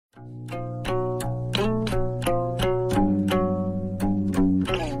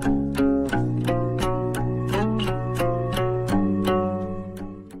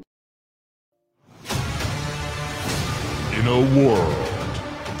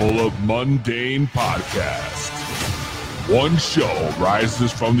full of mundane podcasts. One show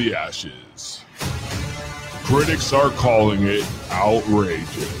rises from the ashes. Critics are calling it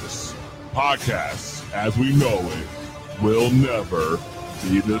outrageous. Podcasts, as we know it, will never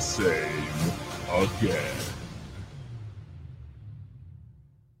be the same again.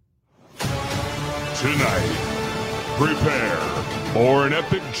 Tonight, prepare for an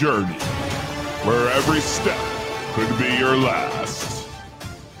epic journey where every step could be your last.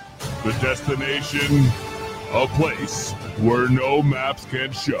 The destination, a place where no maps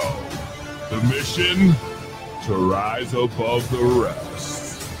can show. The mission, to rise above the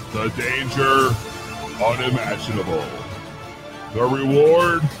rest. The danger, unimaginable. The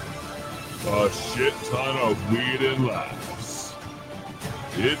reward, a shit ton of weed and laughs.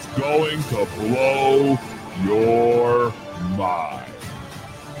 It's going to blow your mind.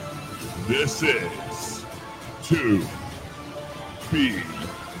 This is 2B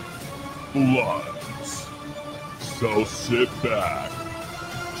Bloods. So sit back,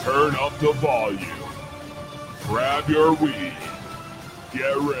 turn up the volume, grab your weed,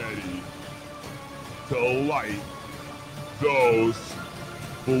 get ready to light those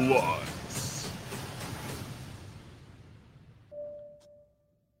bloods.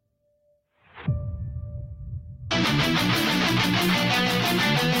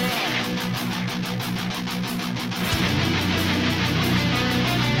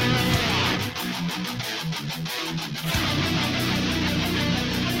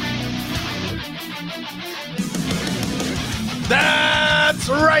 That's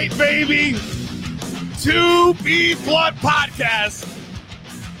right, baby. 2B Blood Podcast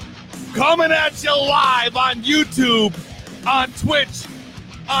coming at you live on YouTube, on Twitch,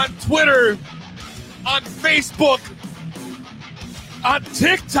 on Twitter, on Facebook, on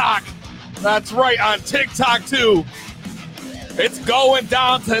TikTok. That's right, on TikTok too. It's going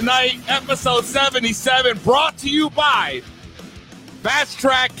down tonight, episode 77, brought to you by Fast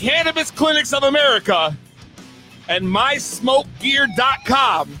Track Cannabis Clinics of America and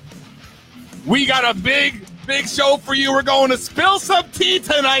MySmokeGear.com. We got a big show for you. We're going to spill some tea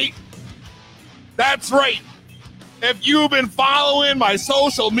tonight. That's right. If you've been following my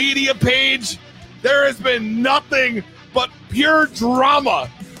social media page, there has been nothing but pure drama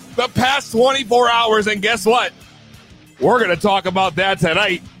the past 24 hours. And guess what? We're going to talk about that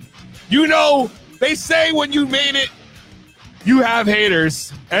tonight. You know, they say when you made it, you have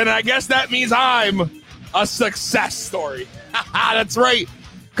haters. And I guess that means I'm a success story. That's right.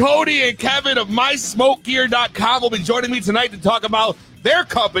 Cody and Kevin of MySmokeGear.com will be joining me tonight to talk about their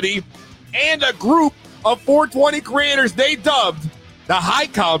company and a group of 420 creators they dubbed the High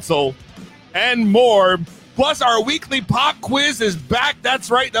Council and more. Plus, our weekly pop quiz is back. That's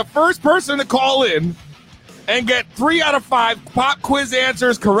right. The first person to call in and get 3 out of 5 pop quiz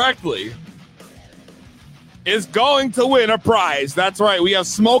answers correctly is going to win a prize. That's right. We have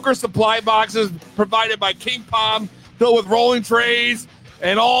smoker supply boxes provided by King Palm filled with rolling trays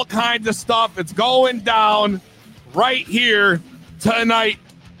and all kinds of stuff. It's going down right here tonight.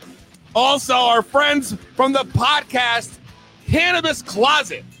 Also, our friends from the podcast Cannabis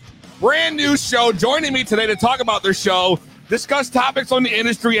Closet, brand new show, joining me today to talk about their show, discuss topics on the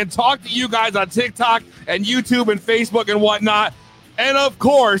industry, and talk to you guys on TikTok and YouTube and Facebook and whatnot. And of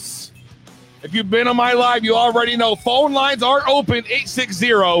course, if you've been on my live, you already know phone lines are open,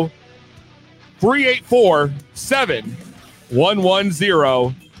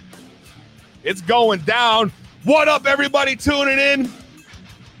 860-384-7110. It's going down. What up, everybody tuning in?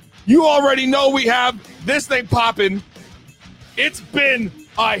 You already know we have this thing popping. It's been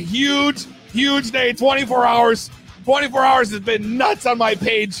a huge day, 24 hours. 24 hours has been nuts on my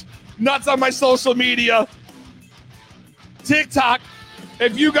page, nuts on my social media. TikTok.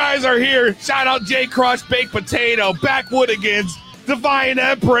 If you guys are here, shout out J Crush, Baked Potato, Backwoodigans, Divine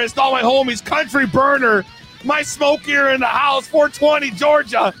Empress, all my homies, Country Burner, My Smoke Gear in the house, 420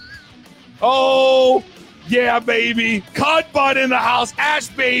 Georgia. Oh, yeah, baby. Cud Bud in the house, Ash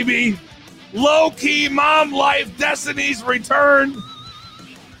Baby, Low Key, Mom Life, Destiny's Return.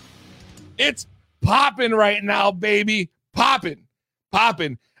 It's popping right now, baby. Popping.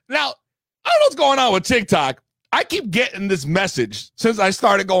 Now, I don't know what's going on with TikTok. I keep getting this message since I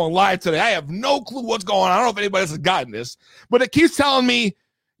started going live today. I have no clue what's going on. I don't know if anybody else has gotten this, but it keeps telling me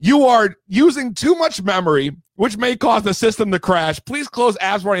you are using too much memory, which may cause the system to crash. Please close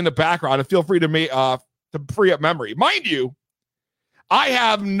apps running in the background and feel free to free up memory. Mind you, I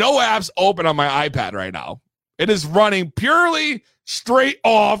have no apps open on my iPad right now. It is running purely straight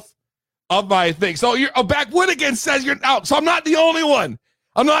off of my thing. So you're Backwoodigans says you're out. So I'm not the only one.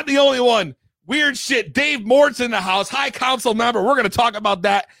 Weird shit. Dave Mort's in the house, High Council member. We're going to talk about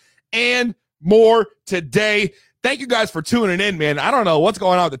that and more today. Thank you guys for tuning in, man. I don't know what's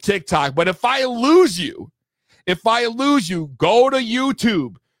going on with the TikTok, but if I lose you, go to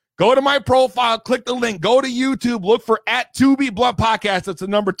YouTube. Go to my profile, click the link, go to YouTube, look for @2BBlunt Podcast. That's the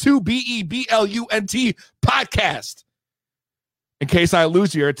number 2 BEBLUNT podcast. In case I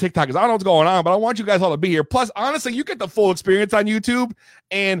lose you here at TikTok, because I don't know what's going on, but I want you guys all to be here. Plus, honestly, you get the full experience on YouTube,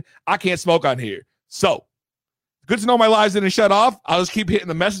 and I can't smoke on here. So, good to know my lives didn't shut off. I'll just keep hitting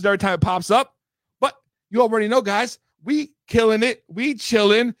the message every time it pops up. But you already know, guys, we killing it. We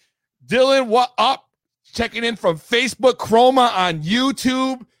chilling. Dylan, what up? Checking in from Facebook, Chroma on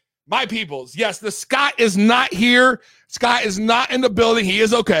YouTube. My peoples, yes, the Scott is not here. Scott is not in the building. He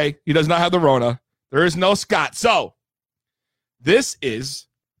is okay. He does not have the Rona. There is no Scott. So, this is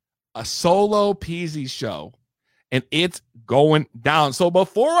a solo Peasy show, and it's going down. So,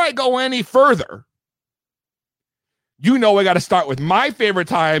 before I go any further, you know I got to start with my favorite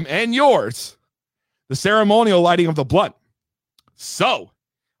time and yours, the ceremonial lighting of the blunt. So,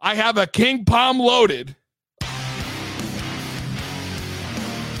 I have a King Palm loaded.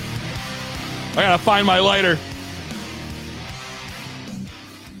 I gotta find my lighter.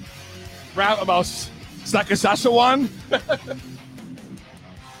 Rap about Saskatchewan.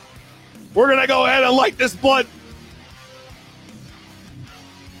 We're gonna go ahead and light this blunt.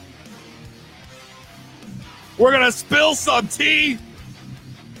 We're gonna spill some tea.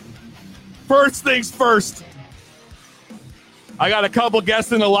 First things first. I got a couple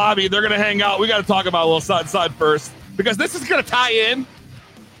guests in the lobby. They're gonna hang out. We gotta talk about a little something first, because this is gonna tie in.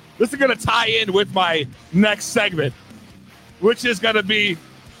 This is going to tie in with my next segment, which is going to be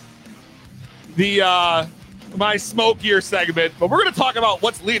the my smokier segment. But we're going to talk about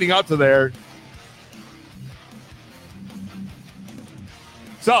what's leading up to there.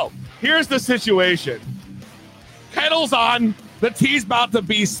 So here's the situation. Kettle's on. The tea's about to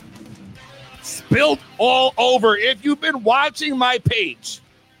be spilled all over. If you've been watching my page,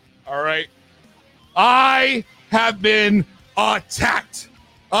 all right, I have been attacked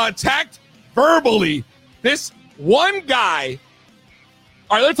verbally. This one guy.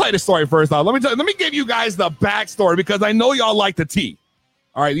 All right, let's tell you the story first. Let me give you guys the backstory, because I know y'all like the tea.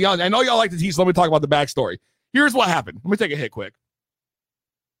 All right, I know y'all like the tea, so let me talk about the backstory. Here's what happened. Let me take a hit quick.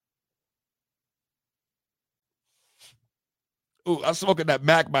 Ooh, I'm smoking that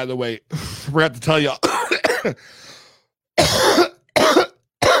Mac, by the way. Forgot to tell y'all.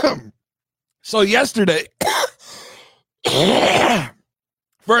 So yesterday,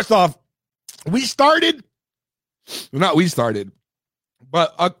 first off,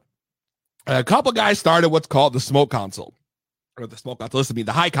 but a couple guys started what's called the Smoke Council. Or the Smoke Council, listen to me,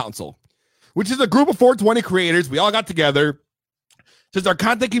 the High Council, which is a group of 420 creators. We all got together. Since our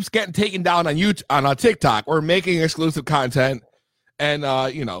content keeps getting taken down on YouTube, on TikTok, we're making exclusive content. And,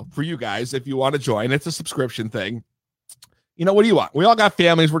 for you guys, if you want to join, it's a subscription thing. What do you want? We all got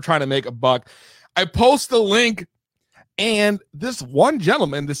families. We're trying to make a buck. I post the link. And this one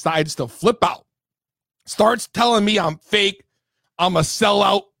gentleman decides to flip out, starts telling me I'm fake, I'm a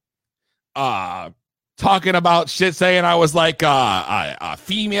sellout, talking about shit, saying I was like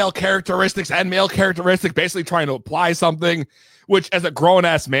female characteristics and male characteristics, basically trying to apply something, which as a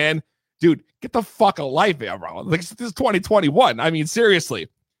grown-ass man, dude, get the fuck a life, bro. Like, this is 2021. I mean, seriously.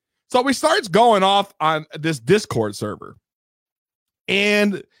 So we starts going off on this Discord server.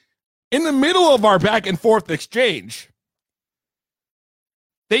 And in the middle of our back and forth exchange,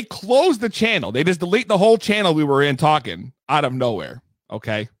 they closed the channel. They just delete the whole channel we were in talking out of nowhere.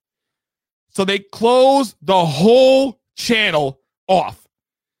 Okay. So they closed the whole channel off.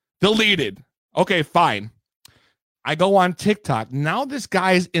 Deleted. Okay, fine. I go on TikTok. Now this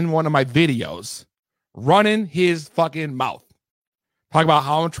guy's in one of my videos running his fucking mouth. Talking about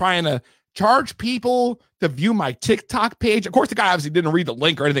how I'm trying to charge people to view my TikTok page. Of course, the guy obviously didn't read the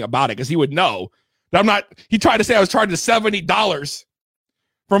link or anything about it, because he would know that I'm not. He tried to say I was charging $70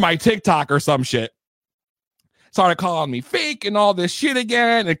 for my TikTok or some shit. Started calling me fake and all this shit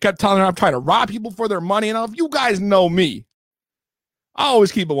again, and kept telling her I'm trying to rob people for their money. And all, if you guys know me, I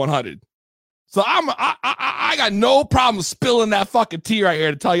always keep it 100. So I got no problem spilling that fucking tea right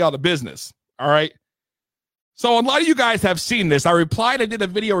here to tell y'all the business. All right. So a lot of you guys have seen this. I did a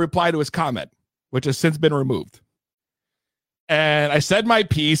video reply to his comment, which has since been removed. And I said my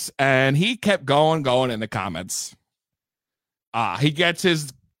piece, and he kept going in the comments. He gets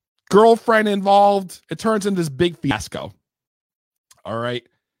his girlfriend involved. It turns into this big fiasco. All right.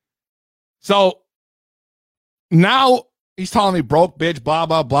 So now he's telling me broke bitch, blah,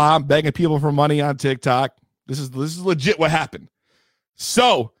 blah, blah. I'm begging people for money on TikTok. This is legit what happened.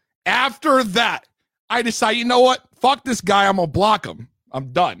 So After that, I decide, you know what? Fuck this guy. I'm going to block him.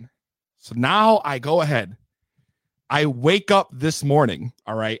 I'm done. So now I go ahead. I wake up this morning.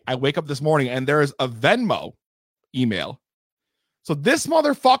 All right. I wake up this morning and there's a Venmo email. So this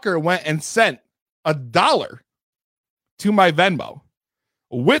motherfucker went and sent $1 to my Venmo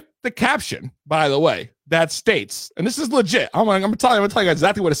with the caption, by the way, that states, and this is legit. I'm gonna tell you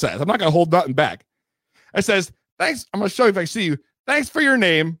exactly what it says. I'm not gonna hold nothing back. It says, thanks. I'm gonna show you if I see you. Thanks for your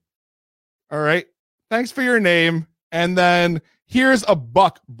name. All right. Thanks for your name. And then here's a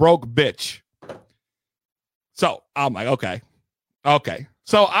buck, broke bitch. So I'm like, okay.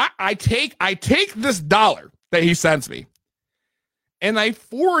 So I take this $1 that he sends me and I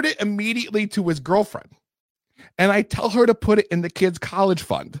forward it immediately to his girlfriend. And I tell her to put it in the kid's college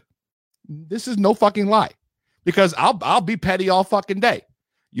fund. This is no fucking lie, because I'll be petty all fucking day.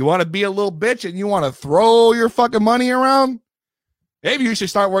 You want to be a little bitch and you want to throw your fucking money around? Maybe you should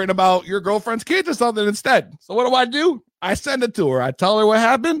start worrying about your girlfriend's kids or something instead. So what do? I send it to her. I tell her what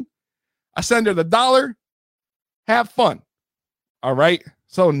happened. I send her the $1. Have fun. All right.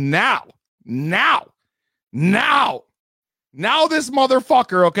 So now this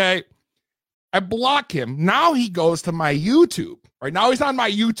motherfucker, okay, I block him. Now he goes to my YouTube. Right now he's on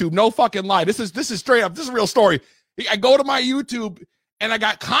my YouTube. No fucking lie. This is straight up. This is a real story. I go to my YouTube and I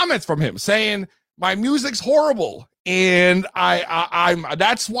got comments from him saying my music's horrible. And I'm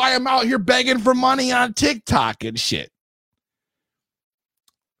that's why I'm out here begging for money on TikTok and shit.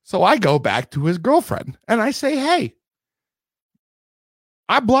 So I go back to his girlfriend and I say, hey,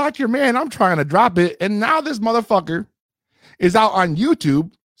 I blocked your man. I'm trying to drop it. And now this motherfucker is out on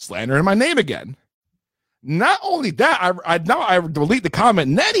YouTube slandering my name again. Not only that, I delete the comment.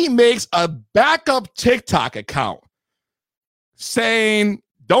 And then he makes a backup TikTok account saying,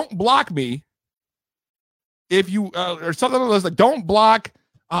 don't block me if you, or something like, don't block,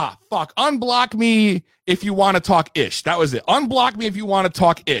 unblock me if you want to talk ish. That was it. Unblock me if you want to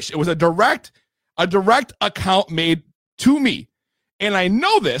talk ish. It was a direct account made to me. And I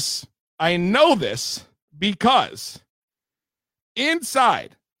know this because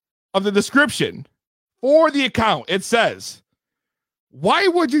inside of the description for the account, it says, why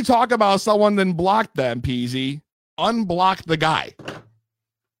would you talk about someone then block them, Peasy? Unblock the guy.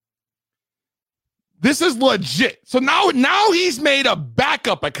 This is legit. So now he's made a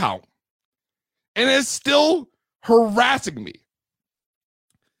backup account and is still harassing me.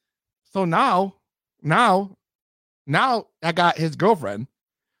 So now I got his girlfriend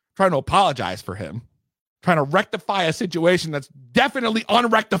trying to apologize for him, trying to rectify a situation that's definitely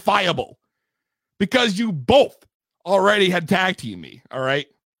unrectifiable because you both already had tag teamed me. All right.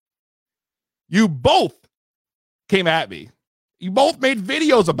 You both came at me. You both made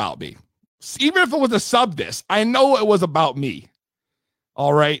videos about me. Even if it was a sub diss, I know it was about me.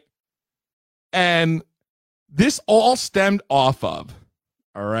 All right. And this all stemmed off of,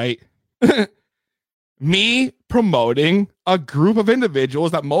 all right, me promoting a group of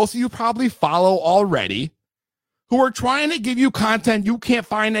individuals that most of you probably follow already who are trying to give you content you can't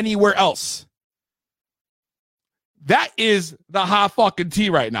find anywhere else. That is the hot fucking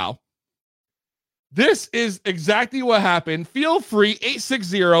tea right now. This is exactly what happened. Feel free,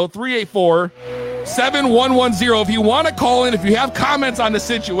 860-384-7110. If you want to call in, if you have comments on the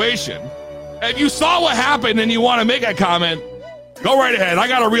situation, if you saw what happened and you want to make a comment, go right ahead. I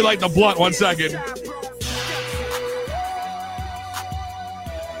got to relight the blunt 1 second.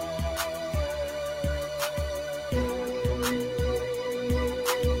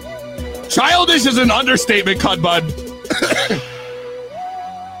 Childish is an understatement, Cudbud.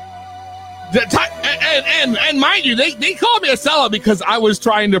 And mind you, they called me a sellout because I was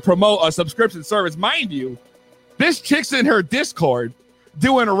trying to promote a subscription service. Mind you, this chick's in her Discord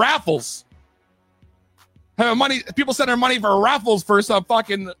doing raffles. Having money, people send her money for raffles for some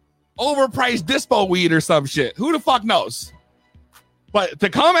fucking overpriced dispo weed or some shit. Who the fuck knows? But to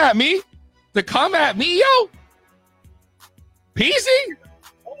come at me, yo, Peasy,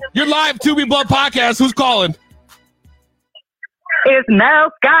 you're live, 2B Blood Podcast. Who's calling? It's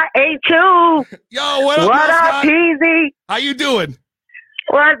Mel Scott A2. Yo, what up, What up, Peasy? How you doing?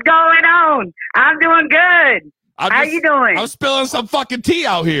 What's going on? I'm doing good. How you doing? I'm spilling some fucking tea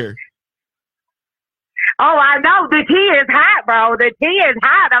out here. Oh, I know. The tea is hot, bro. The tea is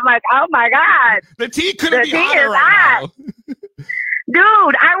hot. I'm like, oh, my God. The tea couldn't be hotter right now.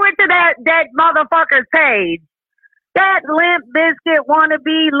 Dude, I went to that motherfucker's page. That Limp Bizkit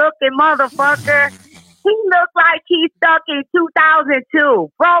wannabe looking motherfucker. He looks like he's stuck in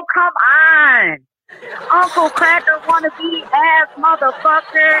 2002. Bro, come on. Uncle Cracker wannabe ass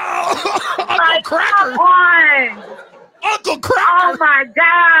motherfucker. Uncle like, Cracker. Come on. Uncle Oh Cracker. my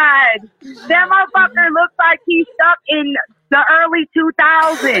God. That motherfucker looks like he's stuck in the early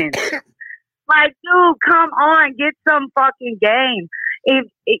 2000s. Like, dude, come on, get some fucking game. If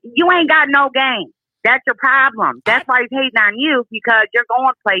you ain't got no game, that's your problem. That's why he's hating on you, because you're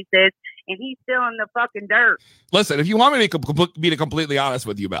going places and he's still in the fucking dirt. Listen, if you want me to be completely honest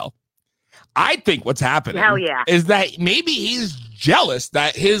with you, Mel, I think what's happening Hell yeah. is that maybe he's jealous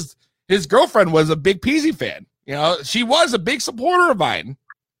that his girlfriend was a big Peasy fan. You know, she was a big supporter of mine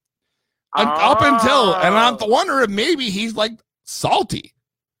up until, and I'm wondering if maybe he's like salty.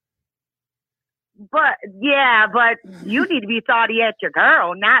 But you need to be salty at your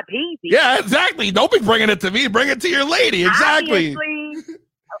girl, not Peasy. Yeah, exactly. Don't be bringing it to me. Bring it to your lady. Exactly.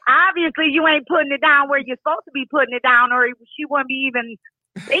 Obviously, you ain't putting it down where you're supposed to be putting it down, or she wouldn't be even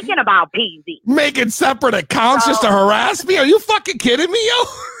thinking about Peasy. Making separate accounts just to harass me? Are you fucking kidding me, yo?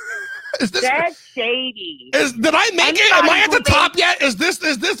 That's shady. Did I make it? Am I at the top yet? Is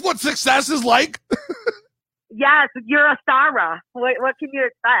this what success is like? Yes, you're a star. What can you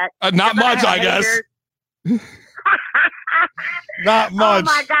expect? Not much, I guess. Not much.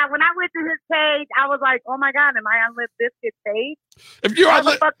 Oh my God! When I went to his page, I was like, "Oh my God, am I on Limp Bizkit's page?" If you're How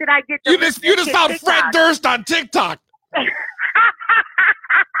the fuck did I get? You just found Fred Durst on TikTok. Hell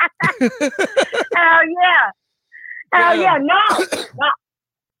yeah! No.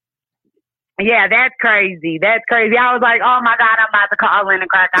 Yeah, that's crazy. That's crazy. I was like, oh my God, I'm about to call in and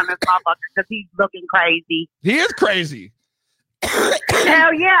crack on this motherfucker because he's looking crazy. He is crazy.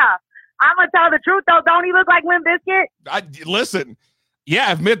 Hell yeah. I'm going to tell the truth, though. Don't he look like Limp Bizkit? Listen,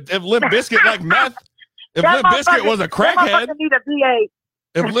 yeah, if Limp Bizkit like meth, if Limp Bizkit was a crackhead, need a V8.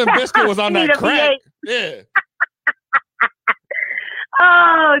 If Limp Bizkit was on that crack, yeah.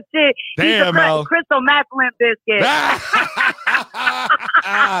 Oh, shit. Damn, Mel. Crystal meth Limp Bizkit.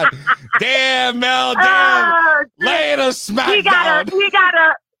 Damn, Mel. Damn. Oh, lay the smack he got a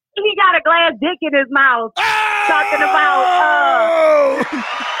glass dick in his mouth. Oh! Talking about.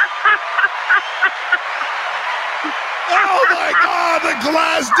 Oh my God, the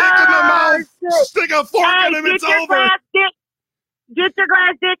glass dick in the mouth. Shit. Stick a fork in him, it's over. Get your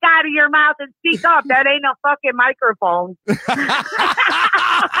glass dick out of your mouth and speak up. That ain't no fucking microphone.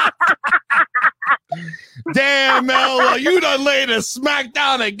 Damn, Mel, you done laid a smack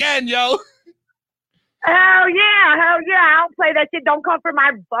down again, yo. Hell yeah. I don't play that shit. Don't come for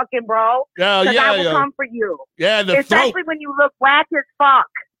my fucking bro. Hell yeah, I will come for you. Yeah, especially when you look whack as fuck.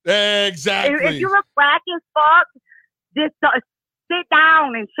 Exactly. If you look whack as fuck, just sit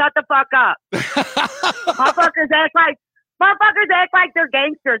down and shut the fuck up. Motherfuckers act like they're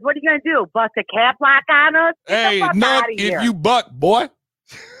gangsters. What are you gonna do? Bust a cap lock on us? Hey, not if you buck, boy.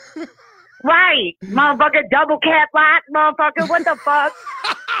 Right, motherfucker, double cap lock, motherfucker. What the fuck?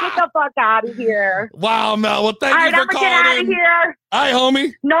 Get the fuck out of here. Wow, Mel. Well, thank you for calling in. All right, I'm gonna get out of here. Hi,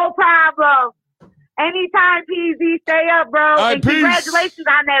 homie. No problem. Anytime, PZ. Stay up, bro. All right, and congratulations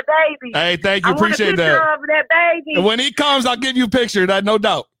on that baby. Hey, thank you. I want appreciate a picture that. of that baby. And when he comes, I'll give you a picture. That no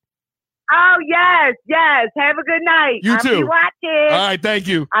doubt. Oh, yes. Have a good night. You I'll too. be watching. All right, thank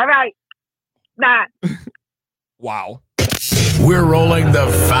you. All right. Bye. Wow. We're rolling the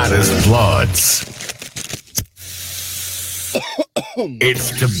fattest bloods.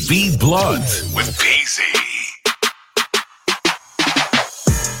 It's to be blunt with PZ.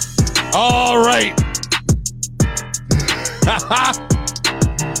 All right.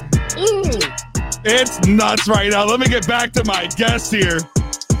 It's nuts right now. Let me get back to my guest here.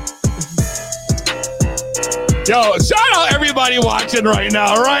 Yo, shout out everybody watching right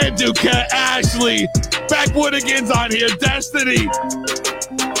now. Ryan Duquette, Ashley, Beck Woodigan's on here, Destiny.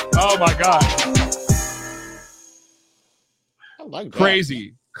 Oh my God. I like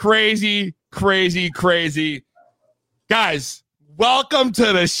that. Crazy. Guys, welcome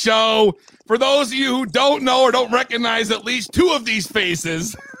to the show. For those of you who don't know or don't recognize at least two of these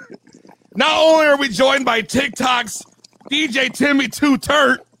faces, not only are we joined by TikTok's DJ Timmy Two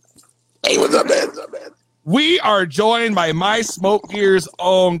Turt. Hey, what's up, man? We are joined by My Smoke Gear's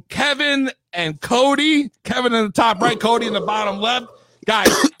own Kevin and Cody. Kevin in the top right, Cody in the bottom left. Guys,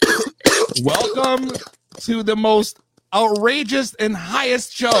 welcome to the most outrageous and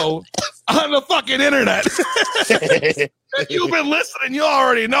highest show on the fucking internet. If you've been listening, you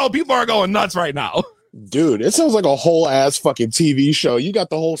already know people are going nuts right now. Dude, it sounds like a whole ass fucking TV show. You got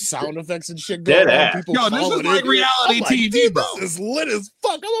the whole sound effects and shit going on. People yo, this is like reality TV, bro. This is lit as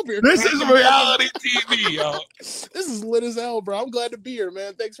fuck. I'm up here. This is reality TV, yo. This is lit as hell, bro. I'm glad to be here,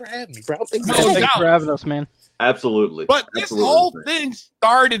 man. Thanks for having me, bro. Thanks for having us, man. Absolutely. But this whole thing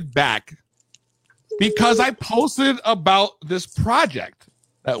started back because I posted about this project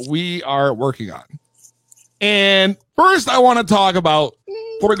that we are working on. And first, I want to talk about,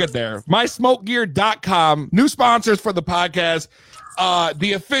 before we get there, mysmokegear.com, new sponsors for the podcast,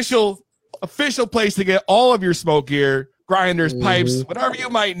 the official place to get all of your smoke gear, grinders, pipes, whatever you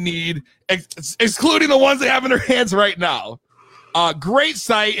might need, excluding the ones they have in their hands right now. Great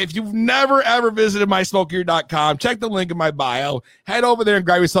site. If you've never, ever visited mysmokegear.com, check the link in my bio. Head over there and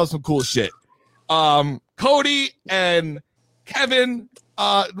grab yourself some cool shit. Cody and Kevin,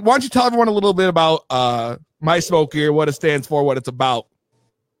 why don't you tell everyone a little bit about My Smoke Gear, what it stands for, what it's about.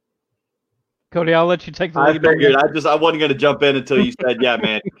 Cody, I'll let you take the lead. I figured I wasn't going to jump in until you said, yeah,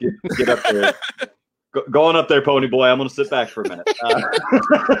 man, get up there. Go on up there, Pony Boy. I'm going to sit back for a minute.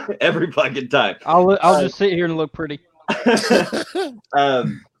 Every fucking time. I'll just sit here and look pretty.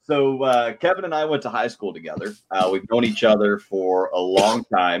 So Kevin and I went to high school together. We've known each other for a long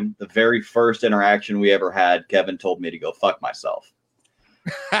time. The very first interaction we ever had, Kevin told me to go fuck myself.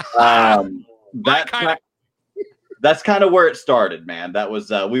 That's kind of where it started, man. That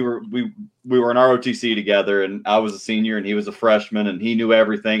was we were in ROTC together, and I was a senior and he was a freshman, and he knew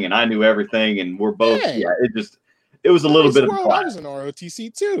everything and I knew everything, and we're both it was a little bit of a class. I was in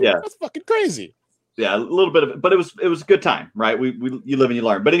ROTC too. Yeah, that's fucking crazy. Yeah, a little bit of it, but it was a good time, right? You live and you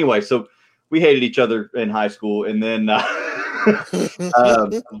learn. But anyway, so we hated each other in high school, and then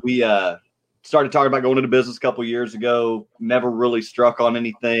we started talking about going into business a couple years ago. Never really struck on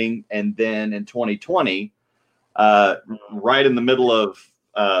anything, and then in 2020, right in the middle of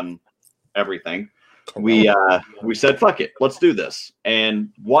everything, we said, "Fuck it, let's do this." And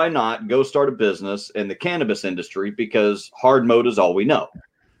why not go start a business in the cannabis industry? Because hard mode is all we know.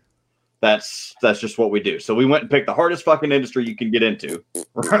 That's just what we do. So we went and picked the hardest fucking industry you can get into,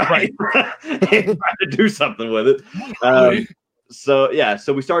 right? And tried to do something with it.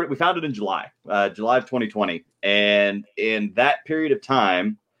 So we founded in July of 2020. And in that period of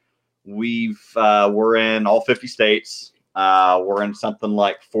time, we're in all 50 states. We're in something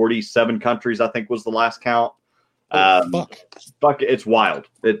like 47 countries, I think was the last count. Fuck, it's wild.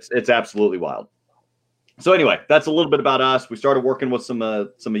 It's absolutely wild. So anyway, that's a little bit about us. We started working with some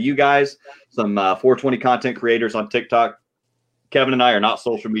of you guys, some 420 content creators on TikTok. Kevin and I are not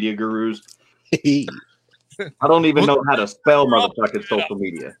social media gurus. I don't even know how to spell motherfucking social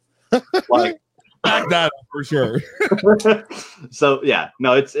media. Like, back that up for sure. So yeah,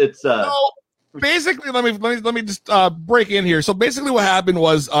 no, it's. So basically, let me just break in here. So basically, what happened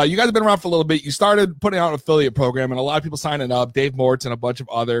was you guys have been around for a little bit. You started putting out an affiliate program, and a lot of people signing up. Dave Mortz and a bunch of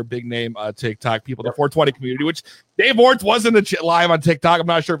other big name TikTok people, the 420 community. Which Dave Mortz was in the live on TikTok. I'm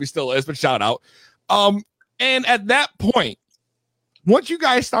not sure if he still is, but shout out. And at that point, once you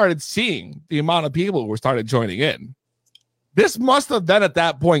guys started seeing the amount of people who started joining in, this must have then at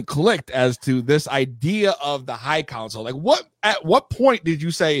that point clicked as to this idea of the High Council. Like, at what point did you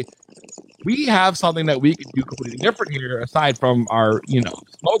say, we have something that we could do completely different here, aside from our,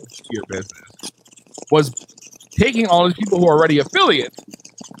 smoke gear business, was taking all these people who are already affiliates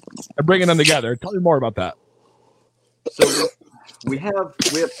and bringing them together? Tell me more about that. So we have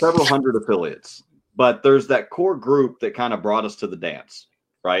several hundred affiliates, but there's that core group that kind of brought us to the dance,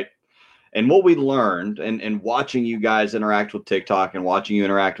 right? And what we learned and watching you guys interact with TikTok and watching you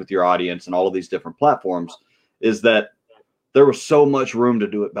interact with your audience and all of these different platforms is that there was so much room to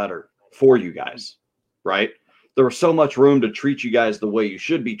do it better for you guys, right? There was so much room to treat you guys the way you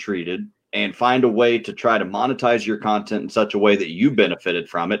should be treated and find a way to try to monetize your content in such a way that you benefited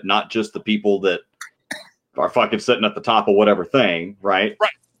from it, not just the people that are fucking sitting at the top of whatever thing, right?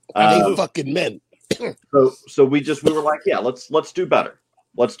 Right. They fucking men. So we were like, yeah, let's do better.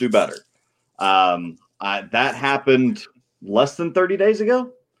 Let's do better. That happened less than 30 days ago.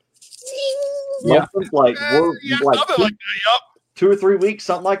 Yeah. Like 2 or 3 weeks,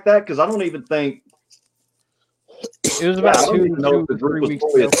 something like that. Because I don't even think it was about 2 or 3 weeks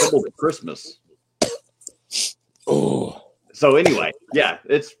ago. Christmas. Oh. So anyway, yeah,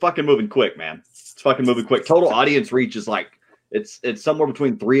 it's fucking moving quick, man. It's fucking moving quick. Total audience reach is like it's somewhere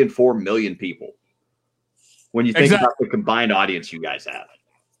between 3 and 4 million people. When you think about the combined audience you guys have.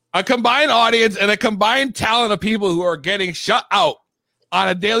 A combined audience and a combined talent of people who are getting shut out on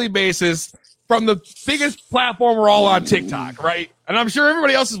a daily basis from the biggest platform we're all on, TikTok, right? And I'm sure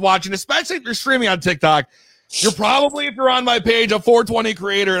everybody else is watching, especially if you're streaming on TikTok. You're probably, if you're on my page, a 420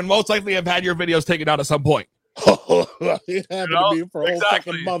 creator and most likely have had your videos taken out at some point. It happened to me for a whole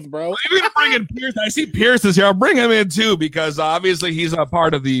fucking month, bro. I'm going to bring in Pierce. I see Pierce is here. I'll bring him in too because obviously he's a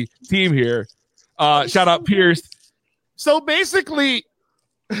part of the team here. Shout out Pierce. So basically,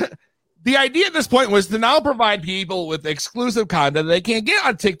 the idea at this point was to now provide people with exclusive content that they can't get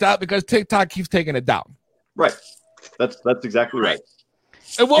on TikTok because TikTok keeps taking it down. Right. That's exactly right.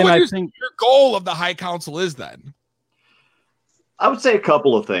 And what And would I you think- think your goal of the High Council is then? I would say a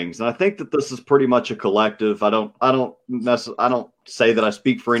couple of things, and I think that this is pretty much a collective. I don't say that I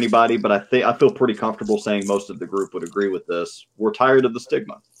speak for anybody, but I feel pretty comfortable saying most of the group would agree with this. We're tired of the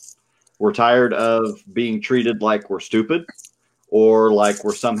stigma. We're tired of being treated like we're stupid, or like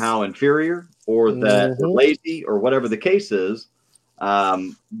we're somehow inferior, or that we're lazy, or whatever the case is.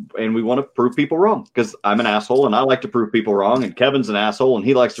 And we want to prove people wrong, because I'm an asshole and I like to prove people wrong, and Kevin's an asshole and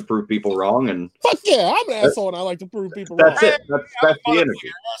he likes to prove people wrong. And Fuck yeah, I'm an asshole and I like to prove people wrong. that's it. That's the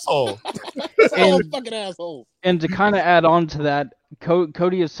energy. Asshole. I'm a fucking asshole. And to kind of add on to that,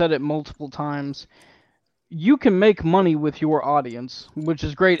 Cody has said it multiple times. You can make money with your audience, which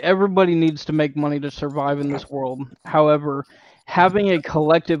is great. Everybody needs to make money to survive in this world. However, having a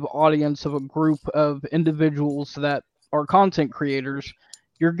collective audience of a group of individuals that are content creators,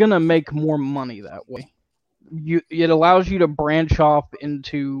 you're going to make more money that way. It allows you to branch off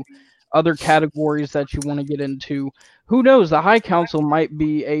into other categories that you want to get into. Who knows? The High Council might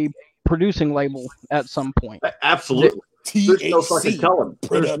be a producing label at some point. Absolutely. There's no fucking telling.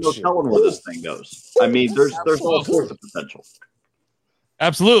 There's no production. telling where this thing goes. I mean, there's all sorts of potential.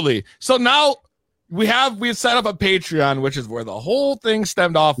 Absolutely. So now we set up a Patreon, which is where the whole thing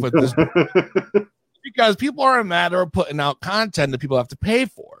stemmed off with this. Because people are a matter of putting out content that people have to pay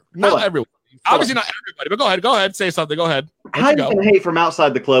for. Not everyone. Obviously not everybody, but go ahead, say something. Go ahead. How you can hate from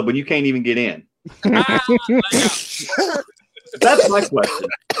outside the club when you can't even get in? That's my question.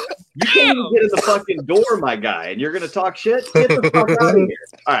 You can't even get in the fucking door, my guy, and you're gonna talk shit? Get the fuck out of here.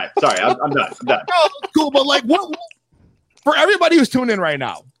 All right, sorry, I'm done. No, cool, but like, what for everybody who's tuning in right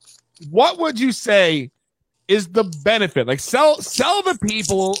now? What would you say is the benefit? Like, sell the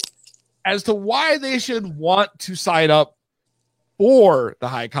people as to why they should want to sign up for the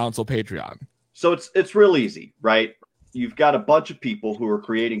High Council Patreon. So it's real easy, right? You've got a bunch of people who are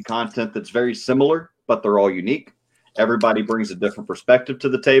creating content that's very similar, but they're all unique. Everybody brings a different perspective to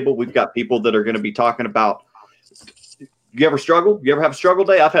the table. We've got people that are going to be talking about, you ever struggle? You ever have a struggle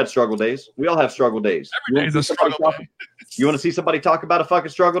day? I've had struggle days. We all have struggle days. Every day is a struggle day. You want to see somebody talk about a fucking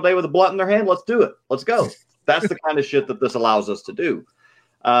struggle day with a blunt in their hand? Let's do it. Let's go. That's the kind of shit that this allows us to do.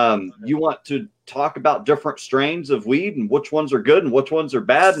 You want to talk about different strains of weed and which ones are good and which ones are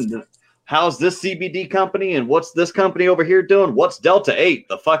bad, and how's this CBD company and what's this company over here doing? What's Delta 8?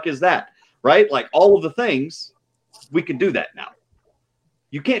 The fuck is that? Right? Like, all of the things, we can do that now.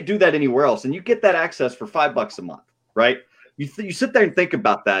 You can't do that anywhere else, and you get that access for $5 a month, right? You sit there and think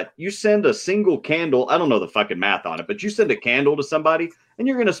about that. You send a single candle. I don't know the fucking math on it, but you send a candle to somebody, and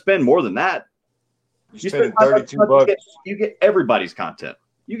you're going to spend more than that. You spend $32. You get everybody's content.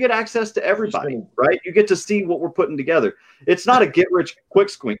 You get access to everybody, right? You get to see what we're putting together. It's not a get rich quick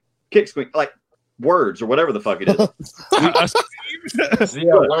kick squink, like words or whatever the fuck it is.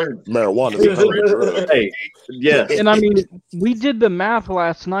 Marijuana. Hey, yes. And I mean, we did the math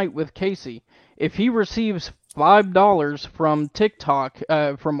last night with Casey. If he receives $5 from TikTok,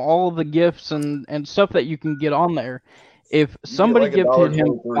 from all of the gifts and stuff that you can get on there, if somebody gifted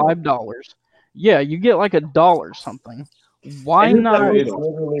him $5, yeah, you get like $1 something. Why not? It's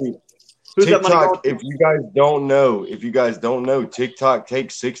literally TikTok. If you guys don't know, TikTok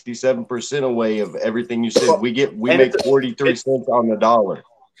takes 67% away of everything you said. We make 43 cents on the dollar.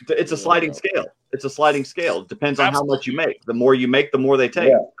 It's a sliding scale. It's a sliding scale. It depends on how much you make. The more you make, the more they take.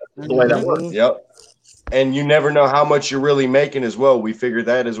 Yeah. That's the way that works. Yep. And you never know how much you're really making as well. We figured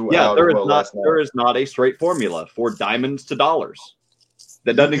that as well. Yeah, there is not a straight formula for diamonds to dollars.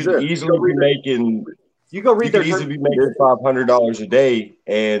 That doesn't exist. Easily be making. You go read you their could easily be making $500 a day,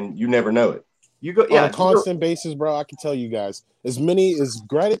 and you never know it. You go on a constant basis, bro. I can tell you guys as many as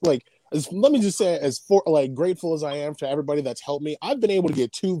let me just say, grateful as I am to everybody that's helped me, I've been able to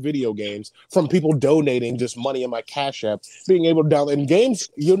get 2 video games from people donating just money in my Cash App, being able to download. And games,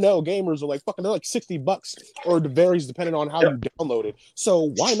 gamers are like fucking, they're like $60, or it varies depending on how you download it.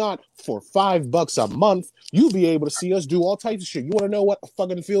 So why not for $5 a month, you'll be able to see us do all types of shit. You want to know what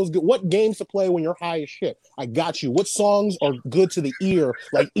fucking feels good? What games to play when you're high as shit? I got you. What songs are good to the ear,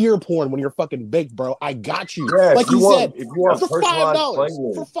 like ear porn when you're fucking baked, bro? I got you. Yeah, like you said, if you want for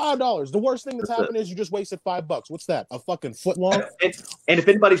 $5. For $5. The worst thing that's happened is you just wasted $5. What's that? A fucking foot long? And if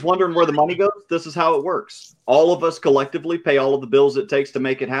anybody's wondering where the money goes, this is how it works. All of us collectively pay all of the bills it takes to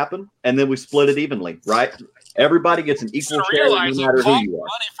make it happen, and then we split it evenly, right? Everybody gets an equal share, no matter who you are.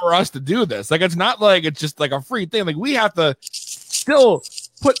 Money for us to do this. Like, it's not like it's just like a free thing. Like, we have to still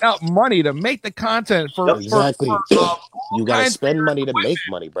put out money to make the content for exactly. You gotta spend money to make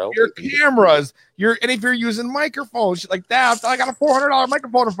money, bro. Your cameras, and if you're using microphones, shit like that. I got a $400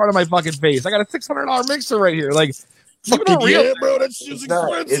 microphone in front of my fucking face. I got a $600 mixer right here. Like, Fucking yeah, bro. That shit's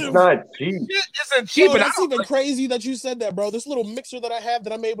expensive. It's not cheap. It isn't cheap. Bro, But that's even crazy that you said that, bro. This little mixer that I have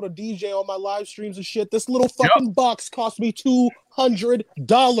that I'm able to DJ on my live streams and shit. This little fucking box cost me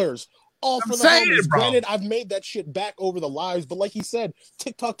 $200. All for the homies. Granted, I've made that shit back over the lives, but like he said,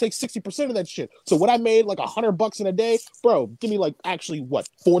 TikTok takes 60% of that shit. So what I made like $100 in a day, bro, give me like actually what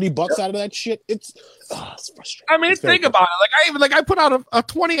 $40 out of that shit. It's frustrating. I mean, think about it. Like I put out a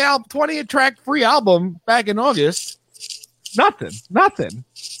 20 track free album back in August. Nothing.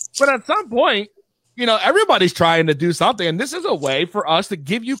 But at some point, you know, everybody's trying to do something, and this is a way for us to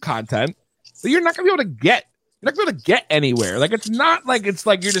give you content that you're not gonna be able to get. You're not going to get anywhere. Like, it's not like you're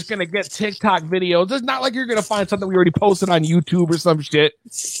just going to get TikTok videos. It's not like you're going to find something we already posted on YouTube or some shit.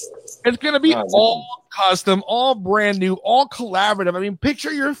 It's going to be all custom, all brand new, all collaborative. I mean,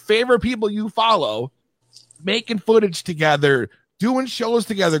 picture your favorite people you follow making footage together, doing shows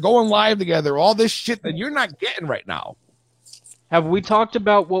together, going live together, all this shit that you're not getting right now. Have we talked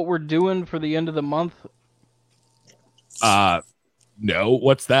about what we're doing for the end of the month? No.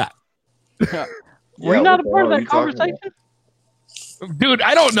 What's that? Were you not a part of that conversation? Dude,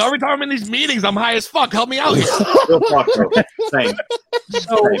 I don't know. Every time I'm in these meetings, I'm high as fuck. Help me out here. Same.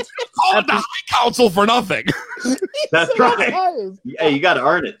 So, call it the High Council for nothing. That's right. Hey, you got to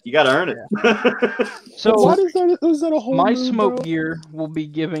earn it. Yeah. So why is that a whole My Smoke Gear will be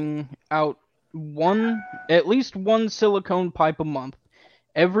giving out at least one silicone pipe a month.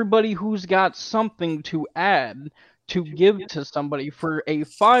 Everybody who's got something to add to give to somebody for a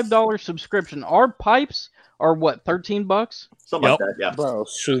 $5 subscription. Our pipes are what, $13? Something like that, yeah. Bro,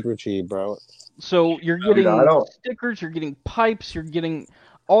 super cheap, bro. So you're getting stickers, you're getting pipes, you're getting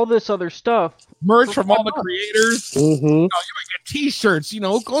all this other stuff. Merch from all the creators. Mm-hmm. You might get t-shirts, you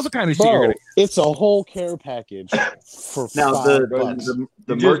know, all the kind of shit you're gonna get. It's a whole care package for now $5.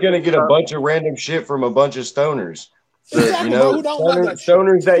 You're just going to get a bunch of random shit from a bunch of stoners. Exactly, you know, bro, who don't love that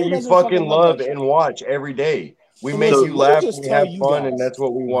stoners that Who you doesn't fucking love that and watch every day. We make you laugh, we have fun, and that's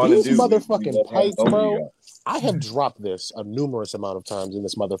what we want to do. These motherfucking pipes, bro. I have dropped this a numerous amount of times in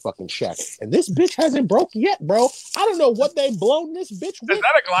this motherfucking shack, and this bitch hasn't broke yet, bro. I don't know what they blown this bitch with. Is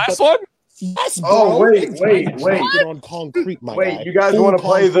that a glass one? Yes, bro. Oh, wait. On concrete, my guy. You guys want to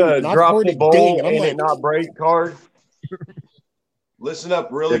play the drop the bowl and it not break card? Listen up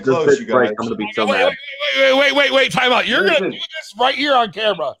really close, you guys. I'm gonna be so mad. Wait, time out. You're gonna do this right here on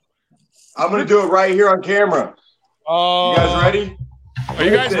camera. I'm gonna do it right here on camera. You guys ready? Are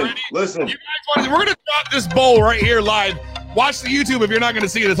you guys ready? Listen. We're gonna drop this bowl right here live. Watch the YouTube if you're not gonna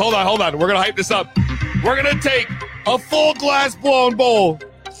see this. Hold on. We're gonna hype this up. We're gonna take a full glass blown bowl.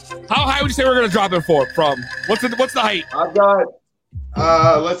 How high would you say we're gonna drop it from? What's the height? I've got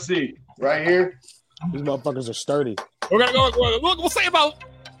let's see. Right here. These motherfuckers are sturdy. We're gonna go. We'll say about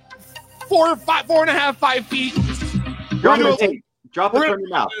 4.5, 5 feet. Drop it from your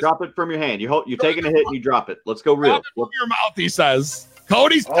mouth. Drop it from your hand. You're taking a hit and you drop it. Let's go real. Drop it from your mouth, he says.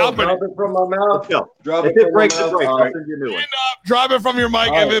 Cody's drop it from my mouth. Drop if it breaks, it breaks. I'll send you a new one. Drop it from your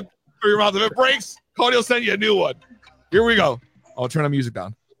mic. If it from your mouth. If it breaks, Cody will send you a new one. Here we go. I'll turn the music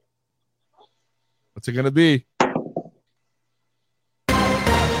down. What's it gonna be?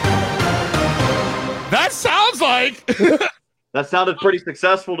 That sounds like. That sounded pretty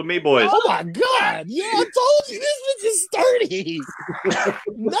successful to me, boys. Oh my god! Yeah, I told you this bitch is sturdy.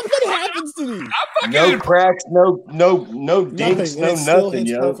 Nothing happens to me. No cracks, no dinks, no nothing.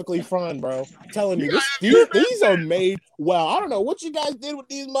 It's perfectly fine, bro. I'm telling you, these are made well. I don't know what you guys did with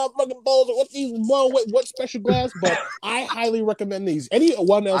these motherfucking bowls or what special glass, but I highly recommend these.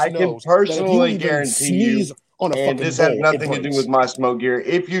 Anyone else knows? I can personally guarantee you. And this has nothing to do with my smoke gear.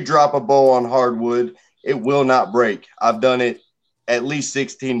 If you drop a bowl on hardwood, it will not break. I've done it at least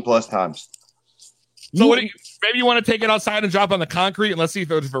 16 plus times. So maybe you want to take it outside and drop on the concrete and let's see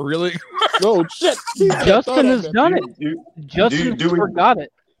if it's for really. No shit. Justin has done it. Justin forgot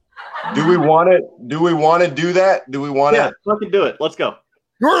it. Do we want it? Do we want to do that? Do we want to? Fucking do it. Let's go.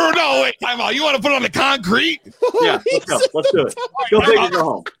 No, wait, time out. You want to put it on the concrete? Yeah, let's go. Let's do it. Go big or go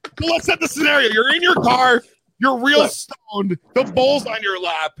home. Let's set the scenario. You're in your car. You're real stoned. The bowl's on your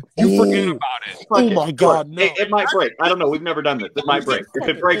lap. You forget about it. Oh my god! No. It might break. I don't know. We've never done this. It might break. If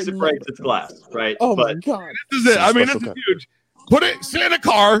it breaks, it breaks. It's glass, right? Oh my god! This is it. I mean, this is huge. Sit in a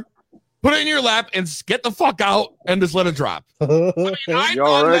car, put it in your lap, and get the fuck out and just let it drop. I mean, I've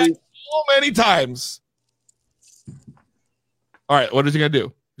done that so many times. All right, what is he gonna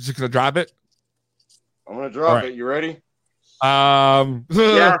do? Is he gonna drop it? I'm gonna drop it. You ready?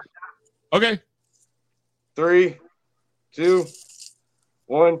 Yeah. Okay. 3, 2,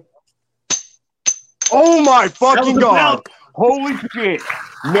 1. Oh my fucking god! Holy shit!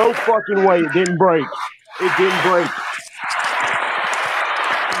 No fucking way! It didn't break. It didn't break.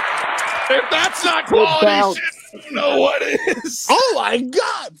 If that's not quality shit, I don't know what is. Oh my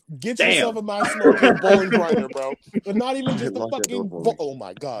God! Get yourself a My Smoke Gear bowling grinder, bro. But not even just the fucking. Oh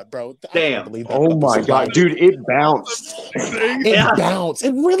my God, bro! I can't believe that. Oh my God, dude! It bounced. It bounced.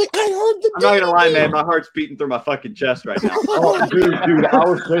 It really. I heard the. I'm not gonna lie, man. My heart's beating through my fucking chest right now. Oh, dude! I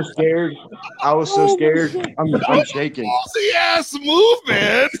was so scared. I'm shaking. Ballsy ass move,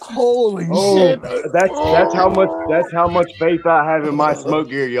 man. Holy shit! That's how much faith I have in My Smoke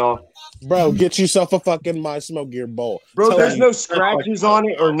Gear, y'all. Bro, get yourself a fucking My Smoke Gear bowl. Bro, there's no scratches on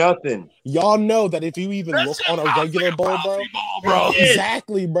it or nothing. Y'all know that if you even look on a regular bowl, bro.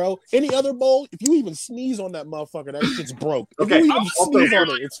 Exactly, bro. Any other bowl, if you even sneeze on that motherfucker, that shit's broke. If you even sneeze on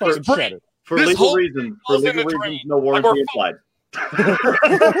it, it's fucking shattered. For legal reasons, no warranty applied.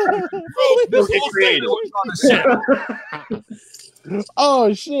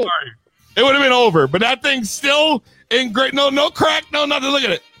 Oh shit! Sorry. It would have been over, but that thing's still in great. No crack, no nothing. Look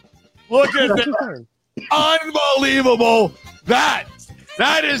at it. Look at that. Unbelievable. That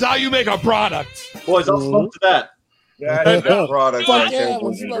is how you make a product. Boys, I'll smoke to that. That is a product. Fuck yeah,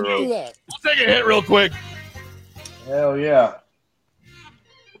 let's do that. We'll take a hit real quick. Hell yeah.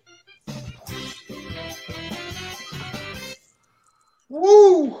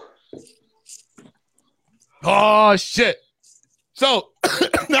 Woo! Oh shit! So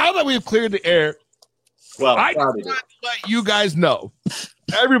now that we've cleared the air, I just want to let you guys know,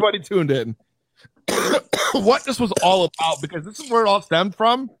 everybody tuned in, what this was all about, because this is where it all stemmed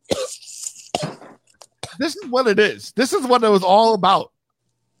from. This is what it is. This is what it was all about.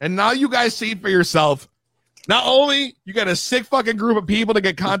 And now you guys see for yourself. Not only you get a sick fucking group of people to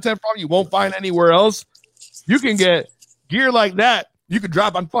get content from you won't find anywhere else, you can get gear like that. You can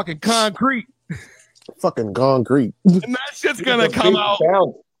drop on fucking concrete. Fucking concrete. And that shit's gonna come out.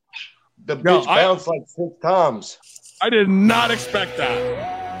 The bitch bounced like 6 times. I did not expect that.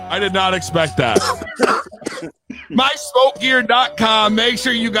 MySmokeGear.com. Make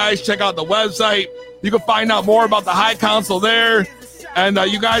sure you guys check out the website. You can find out more about the High Council there. And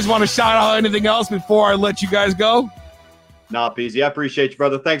you guys want to shout out anything else before I let you guys go? Nah, Peasy. I appreciate you,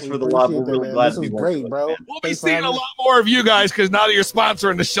 brother. Thanks for the love. We're really glad to be great, bro. We'll be seeing a lot more of you guys because now that you're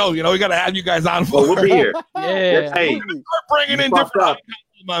sponsoring the show, you know, we got to have you guys on. Well, we'll be here. Yeah. Hey, we're bringing in different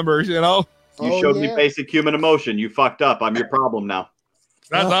members, you know. You showed me basic human emotion. You fucked up. I'm your problem now.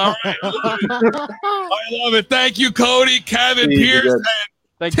 That's all right. I love it. Thank you, Cody, Kevin, Pierce, and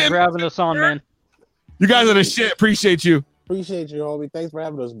Thank you for having us on, man. You guys are the shit. Appreciate you. Appreciate you, homie. Thanks for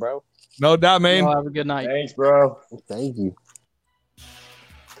having us, bro. No doubt, man. Y'all have a good night. Thanks, bro. Thank you.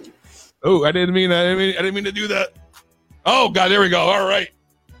 Oh, I didn't mean to do that. Oh God, there we go. All right.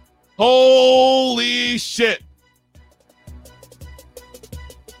 Holy shit.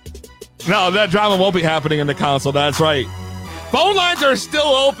 No, that drama won't be happening in the console. That's right. Phone lines are still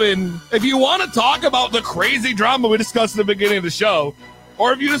open. If you want to talk about the crazy drama we discussed at the beginning of the show,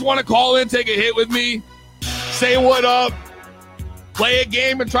 or if you just want to call in, take a hit with me, say what up, play a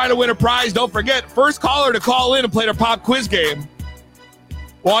game and try to win a prize. Don't forget, first caller to call in and play the pop quiz game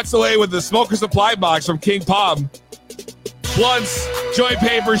walks away with the smoker supply box from King Palm. Blunts, joint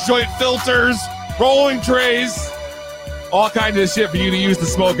papers, joint filters, rolling trays, all kinds of shit for you to use to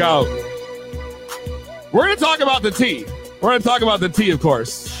smoke out. We're going to talk about the tea. We're going to talk about the tea, of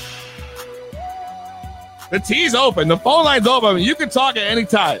course. The tea's open. The phone line's open. I mean, you can talk at any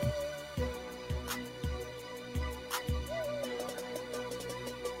time.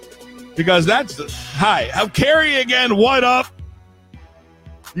 Because that's... Hi, I'm Carrie again. What up?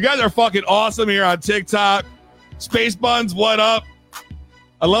 You guys are fucking awesome here on TikTok. Space Buns, what up?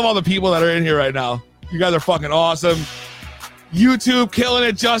 I love all the people that are in here right now. You guys are fucking awesome. YouTube, killing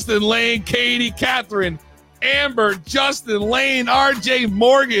it. Justin Lane, Katie, Catherine, Amber, Justin Lane, RJ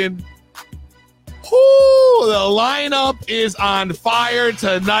Morgan. Whoo, the lineup is on fire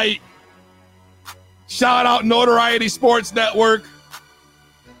tonight. Shout out Notoriety Sports Network,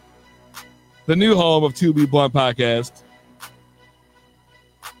 the new home of 2B Blunt Podcast.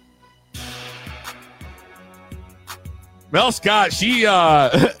 Mel Scott, she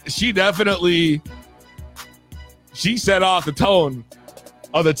definitely set off the tone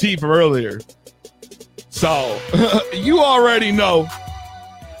of the tea from earlier. So you already know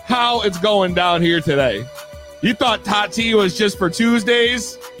how it's going down here today. You thought Tati was just for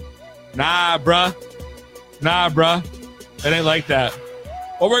Tuesdays? Nah, bruh. It ain't like that.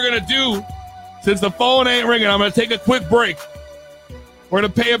 What we're going to do, since the phone ain't ringing, I'm going to take a quick break. We're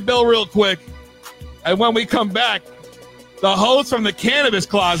going to pay a bill real quick. And when we come back, the hosts from the Cannabis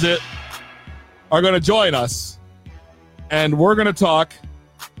Closet are going to join us. And we're going to talk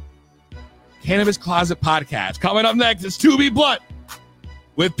Cannabis Closet Podcast. Coming up next, it's 2B Blunt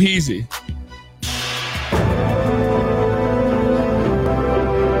with Peasy.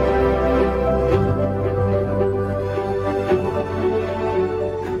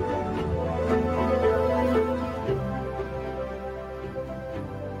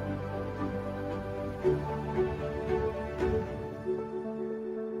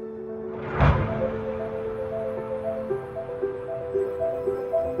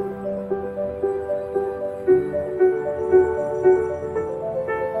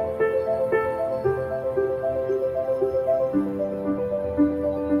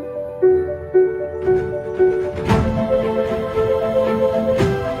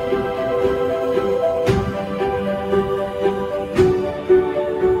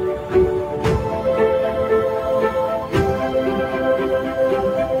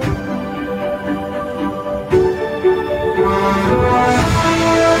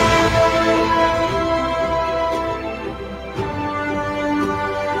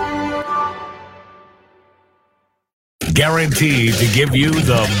 guaranteed to give you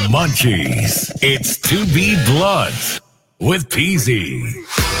the munchies. It's To Be Blunt with Peasy.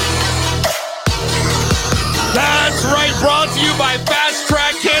 That's right, brought to you by Fast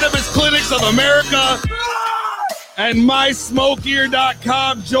Track Cannabis Clinics of America and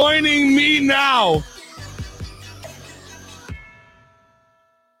MySmokeear.com. Joining me now,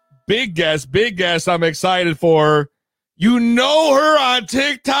 big guest I'm excited for. You know her on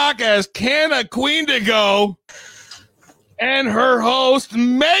TikTok as Canna Queen to Go, and her host,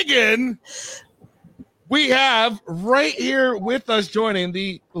 Megan. We have right here with us joining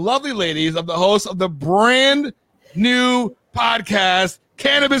the lovely ladies of the host of the brand new podcast,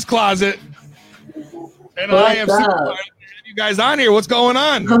 Cannabis Closet. And I am super excited to have you guys on here. What's going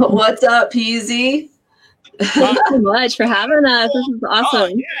on? What's up, Peasy? Thanks so much for having us. This is awesome. Oh,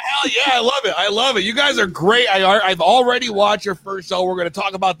 yeah, hell yeah, I love it. You guys are great. I've already watched your first show. We're going to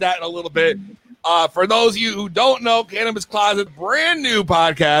talk about that in a little bit. For those of you who don't know, Cannabis Closet, brand new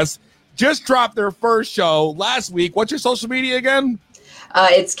podcast, just dropped their first show last week. What's your social media again?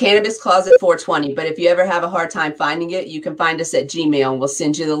 It's Cannabis Closet 420. But if you ever have a hard time finding it, you can find us at Gmail, and we'll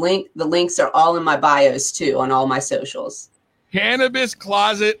send you the link. The links are all in my bios, too, on all my socials. Cannabis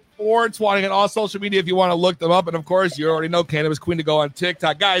Closet 420 on all social media if you want to look them up. And, of course, you already know Cannabis Queen to Go on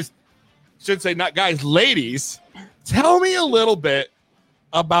TikTok. Guys, should say not guys, ladies, tell me a little bit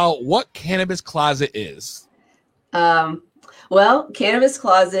about what Cannabis Closet is. Well, Cannabis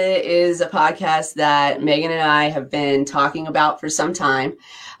Closet is a podcast that Megan and I have been talking about for some time.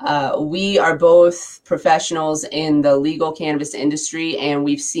 We are both professionals in the legal cannabis industry, and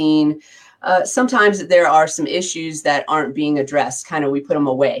we've seen sometimes there are some issues that aren't being addressed. Kind of we put them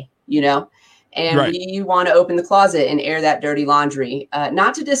away, and right. We want to open the closet and air that dirty laundry,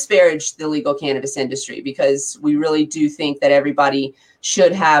 not to disparage the legal cannabis industry, because we really do think that everybody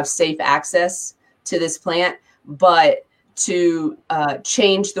should have safe access to this plant, but to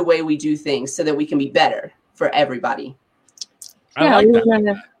change the way we do things so that we can be better for everybody.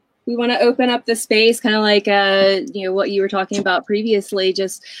 We want to open up the space, kind of like what you were talking about previously,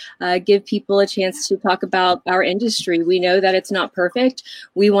 just give people a chance to talk about our industry. We know that it's not perfect.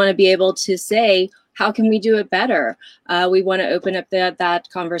 We want to be able to say, how can we do it better? We want to open up that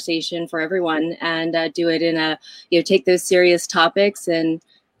conversation for everyone and do it in a, take those serious topics and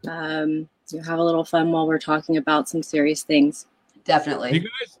have a little fun while we're talking about some serious things. Definitely. You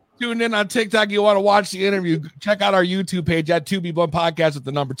guys tune in on TikTok. You want to watch the interview, check out our YouTube page at 2B Blunt Podcast with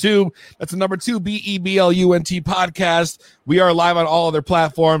the number 2. That's the number 2 BEBLUNT podcast. We are live on all other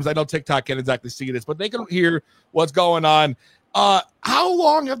platforms. I know TikTok can't exactly see this, but they can hear what's going on. How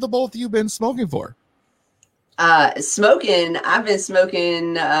long have the both of you been smoking for? I've been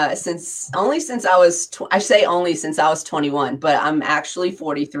smoking since I was 21, but I'm actually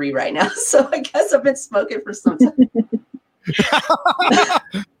 43 right now. So I guess I've been smoking for some time.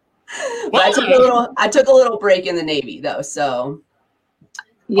 But I took a little break in the Navy though. So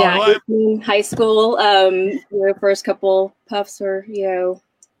yeah, in high school, first couple puffs were,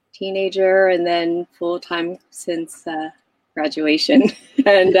 teenager, and then full time since graduation.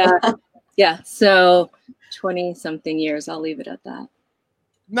 And so 20-something years. I'll leave it at that.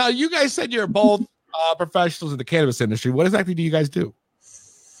 Now, you guys said you're both professionals in the cannabis industry. What exactly do you guys do?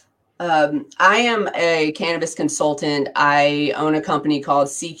 I am a cannabis consultant. I own a company called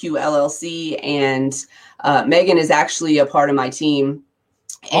CQ LLC, and Megan is actually a part of my team.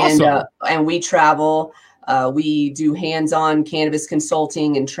 Awesome. And we travel. We do hands-on cannabis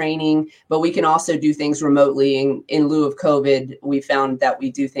consulting and training, but we can also do things remotely. In lieu of COVID, we found that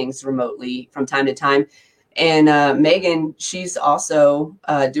we do things remotely from time to time. And Megan, she's also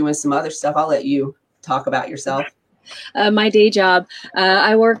doing some other stuff. I'll let you talk about yourself. My day job,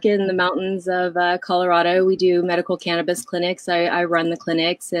 I work in the mountains of Colorado. We do medical cannabis clinics. I run the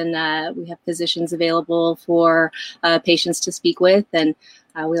clinics, and we have physicians available for patients to speak with. And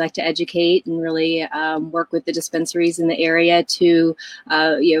we like to educate and really work with the dispensaries in the area to,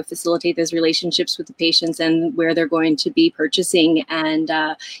 facilitate those relationships with the patients and where they're going to be purchasing, and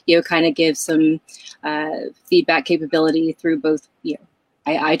kind of give some feedback capability through both.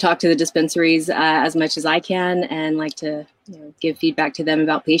 I talk to the dispensaries as much as I can, and like to give feedback to them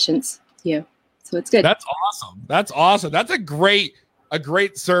about patients. So it's good. That's awesome. That's a great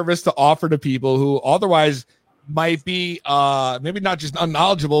service to offer to people who otherwise might be maybe not just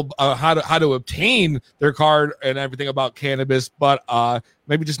unknowledgeable how to obtain their card and everything about cannabis, but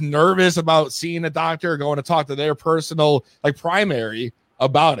maybe just nervous about seeing a doctor or going to talk to their personal primary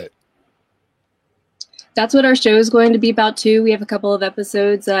about it. That's what our show is going to be about too. We have a couple of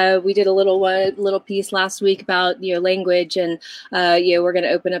episodes. We did a little piece last week about language, and we're going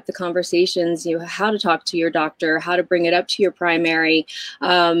to open up the conversations. How to talk to your doctor, how to bring it up to your primary,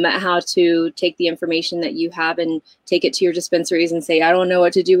 how to take the information that you have and take it to your dispensaries and say, I don't know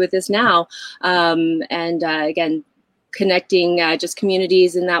what to do with this now. Again, connecting just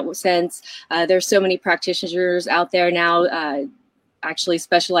communities in that sense. There's so many practitioners out there now. Actually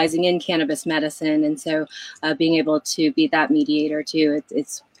specializing in cannabis medicine. And so being able to be that mediator too,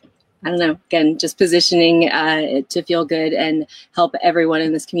 it's I don't know, again, just positioning it to feel good and help everyone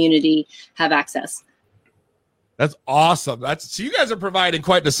in this community have access. That's awesome. So you guys are providing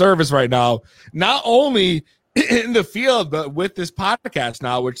quite the service right now, not only in the field, but with this podcast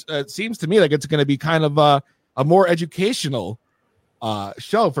now, which seems to me like it's going to be kind of a more educational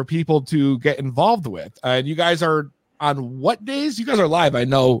show for people to get involved with. And you guys are on what days? You guys are live. I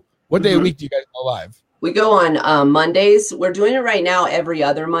know. What day a week do you guys go live? We go on Mondays. We're doing it right now every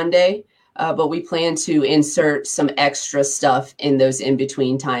other Monday, but we plan to insert some extra stuff in those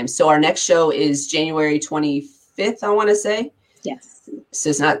in-between times. So our next show is January 25th, I want to say. Yes.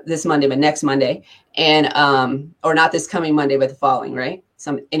 So it's not this Monday, but next Monday. And or not this coming Monday, but the following, right?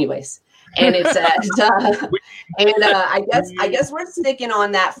 Anyways. And it's at I guess we're sticking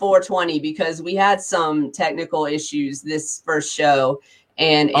on that 420 because we had some technical issues this first show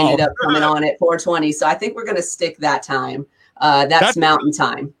and ended up coming on at 420. So I think we're going to stick that time. That's Mountain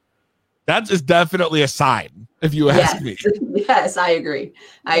Time. That is definitely a sign, if you ask me. Yes, I agree.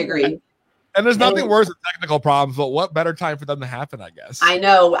 And there's nothing worse than technical problems, but what better time for them to happen, I guess. I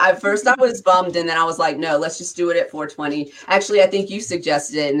know. At first I was bummed, and then I was like, no, let's just do it at 420. Actually, I think you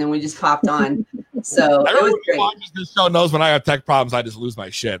suggested it, and then we just popped on. So it was great. Watches this show knows when I have tech problems, I just lose my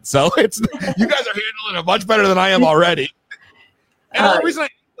shit. So you guys are handling it much better than I am already. And the reason I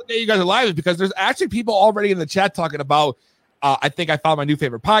get you guys are live is because there's actually people already in the chat talking about, I think I found my new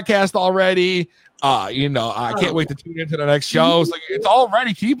favorite podcast already. I can't wait to tune into the next show. So it's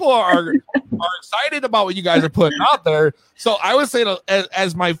already people are excited about what you guys are putting out there. So I would say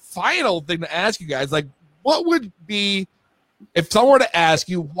as my final thing to ask you guys, like, what would be if someone were to ask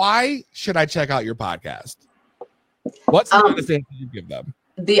you, why should I check out your podcast? What's the honest answer you give them?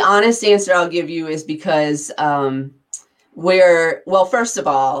 The honest answer I'll give you is because first of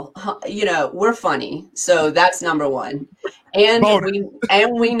all, we're funny. So that's number one. And we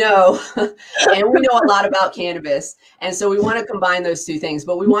know a lot about cannabis. And so we want to combine those two things,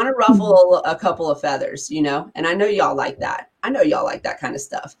 but we want to ruffle a couple of feathers, and I know y'all like that. I know y'all like that kind of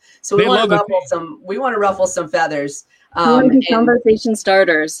stuff. So we want to ruffle some feathers. Conversation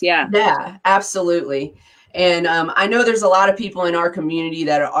starters. Yeah. Yeah, absolutely. And I know there's a lot of people in our community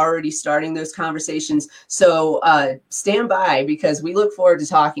that are already starting those conversations. So stand by because we look forward to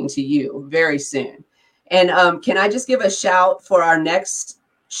talking to you very soon. And can I just give a shout for our next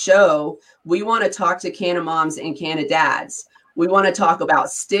show? We want to talk to Canna moms and Canna dads. We want to talk about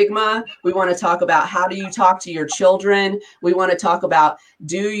stigma. We want to talk about how do you talk to your children. We want to talk about,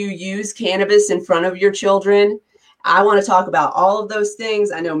 do you use cannabis in front of your children? I want to talk about all of those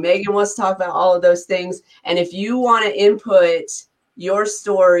things. I know Megan wants to talk about all of those things. And if you want to input your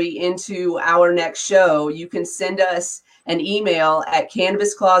story into our next show, you can send us an email at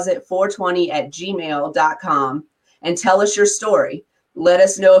cannabiscloset420@gmail.com and tell us your story. Let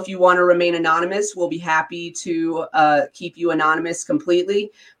us know if you want to remain anonymous. We'll be happy to keep you anonymous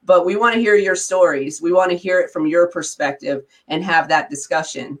completely. But we want to hear your stories. We want to hear it from your perspective and have that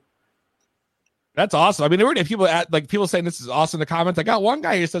discussion. That's awesome. I mean, if people saying this is awesome in the comments. I got one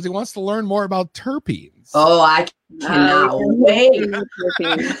guy who says he wants to learn more about terpenes. Oh, I cannot wait.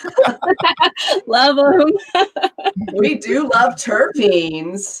 Love them. We do love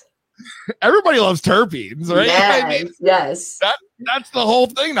terpenes. Everybody loves terpenes, right? Yes, I mean, yes. That's the whole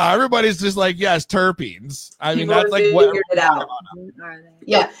thing now. Everybody's just like, yes, terpenes. I mean, that's like what figured it out.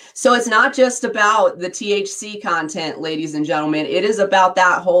 Yeah. So it's not just about the THC content, ladies and gentlemen. It is about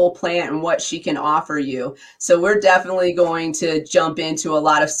that whole plant and what she can offer you. So we're definitely going to jump into a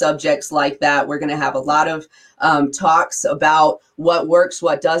lot of subjects like that. We're going to have a lot of talks about what works,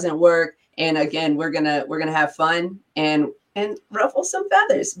 what doesn't work. And again, we're gonna have fun and ruffle some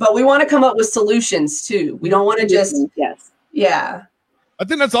feathers. But we want to come up with solutions too. We don't want to just Yeah. I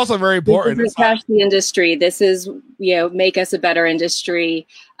think that's also very important. This is crash the industry. This is, make us a better industry.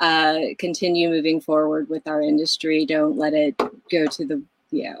 Continue moving forward with our industry. Don't let it go to the,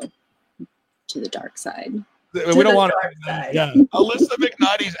 to the dark side. We don't want to. Yeah. Alyssa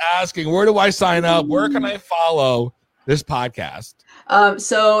McNutty's asking, where do I sign up? Where can I follow this podcast?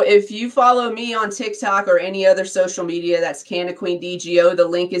 So if you follow me on TikTok or any other social media, that's Canna Queen DGO. The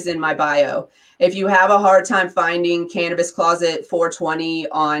link is in my bio. if you have a hard time finding Cannabis Closet 420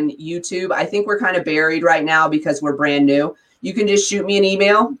 on YouTube, I think we're kind of buried right now because we're brand new. You can just shoot me an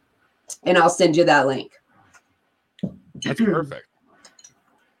email and I'll send you that link. That's perfect.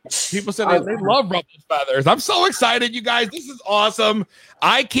 People said they love Ruffled Feathers. I'm so excited, you guys. This is awesome.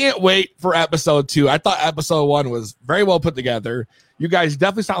 I can't wait for episode 2. I thought episode 1 was very well put together. You guys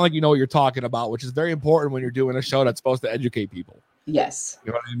definitely sound like you know what you're talking about, which is very important when you're doing a show that's supposed to educate people. Yes.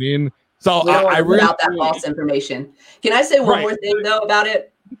 You know what I mean? So we don't want to really put out that false information. Can I say one more thing, though, about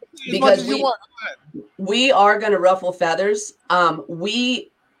it? Because we are going to ruffle feathers.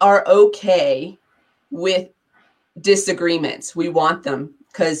 We are okay with disagreements. We want them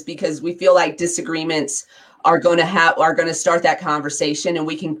because we feel like disagreements are going to start that conversation, and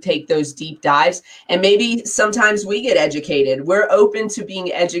we can take those deep dives, and maybe sometimes we get educated. We're open to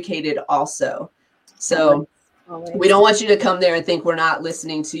being educated also. So we don't want you to come there and think we're not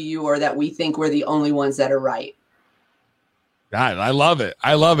listening to you, or that we think we're the only ones that are right. God, I love it.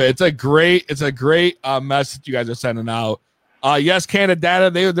 I love it. It's a great message you guys are sending out. Yes, Canada,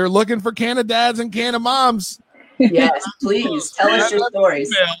 they're looking for Canada dads and Canada moms. Yes, please tell us your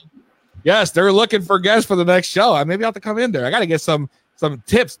stories. Yes, they're looking for guests for the next show. Maybe I'll have to come in there. I got to get some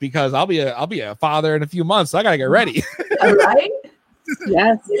tips because I'll be a father in a few months. So I got to get ready. All right.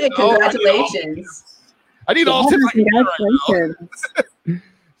 Yes. Yeah, congratulations. I need all tips. Congratulations.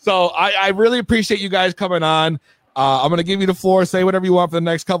 So I really appreciate you guys coming on. I'm going to give you the floor. Say whatever you want for the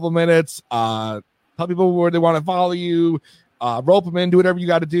next couple of minutes. Tell people where they want to follow you. Rope them in, do whatever you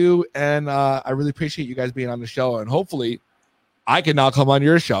got to do. And I really appreciate you guys being on the show. And hopefully I can now come on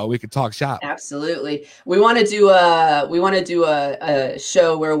your show. We can talk shop. Absolutely. We want to do a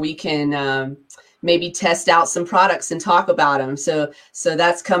show where we can maybe test out some products and talk about them. So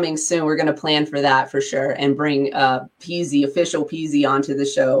that's coming soon. We're going to plan for that for sure, and bring Peasy, official Peasy, onto the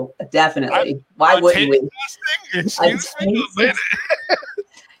show. Definitely. Why wouldn't we? Excuse me a minute.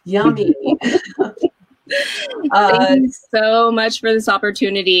 Yummy. Thank you so much for this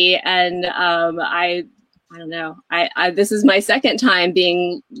opportunity, and I don't know. This is my second time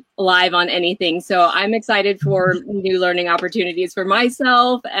being live on anything, so I'm excited for new learning opportunities for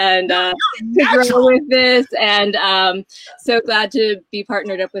myself and to grow with this. And so glad to be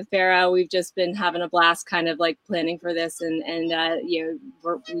partnered up with Farah. We've just been having a blast, kind of like planning for this, and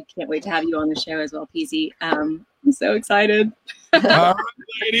we can't wait to have you on the show as well, Peasy. I'm so excited. All right,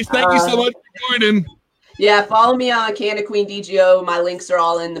 ladies, thank you so much for joining. Yeah, follow me on Canada Queen DGO. My links are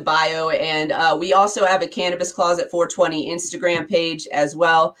all in the bio. And we also have a Cannabis Closet 420 Instagram page as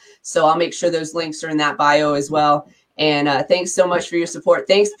well. So I'll make sure those links are in that bio as well. And thanks so much for your support.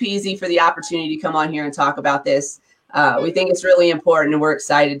 Thanks, Peasy, for the opportunity to come on here and talk about this. We think it's really important, and we're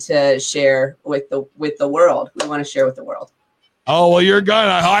excited to share with the world. We want to share with the world. Oh, well, you're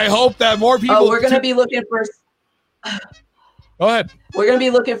gonna. I hope that more people. Oh, we're going to be looking for... Go ahead. We're going to be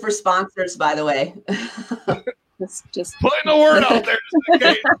looking for sponsors, by the way. just putting the word out there.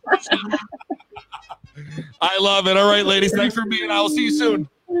 I love it. All right, ladies. Thanks for being. I will see you soon.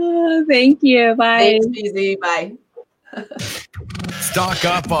 Thank you. Bye. Thanks, Peasy. Bye. Stock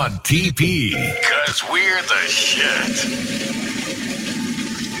up on TP, because we're the shit.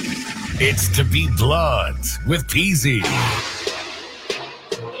 It's To Be Bloods with Peasy.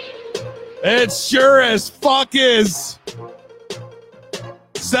 It sure as fuck is.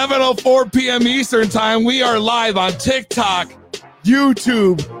 7:04 p.m. Eastern time. We are live on TikTok,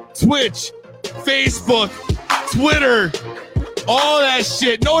 YouTube, Twitch, Facebook, Twitter, all that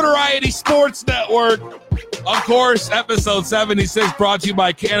shit. Notoriety Sports Network. Of course, episode 76 brought to you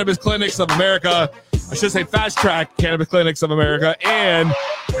by Cannabis Clinics of America. I should say Fast Track Cannabis Clinics of America and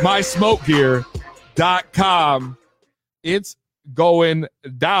MySmokeGear.com. It's going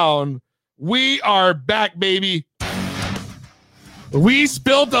down. We are back, baby. We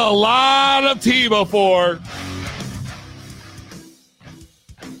spilled a lot of tea before,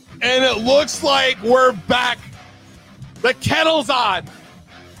 and it looks like we're back. The kettle's on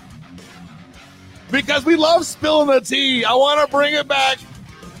because we love spilling the tea. I want to bring it back.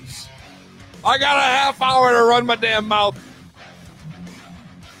 I got a half hour to run my damn mouth.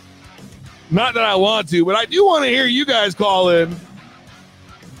 Not that I want to, but I do want to hear you guys call in.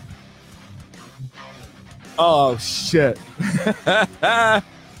 Oh, shit.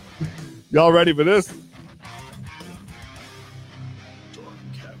 Y'all ready for this?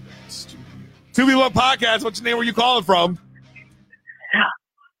 2B1 Podcast, what's your name? Where you calling from?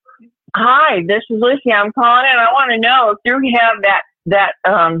 Hi, this is Lucy. I'm calling in. I want to know if you have that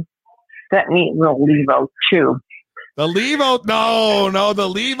neat little Levo too. The Levo? No, the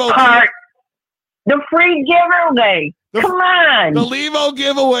Levo. The free giveaway. Come on. The Levo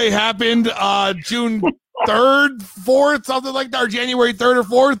giveaway happened June 3rd, 4th, something like that, or January 3rd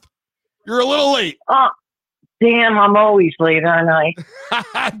or 4th. You're a little late. Oh, damn, I'm always late, aren't I?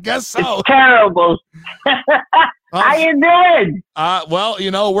 I guess so. It's terrible. How you doing? Well,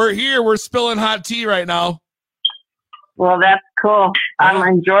 we're here. We're spilling hot tea right now. Well, that's cool. I'm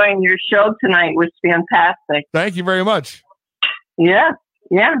enjoying your show tonight. It was fantastic. Thank you very much. Yeah.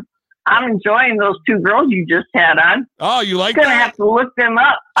 I'm enjoying those two girls you just had on. Oh, you like that? I'm that? going to have to look them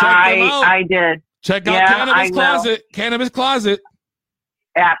up. I did. Check out Cannabis Closet. Cannabis Closet.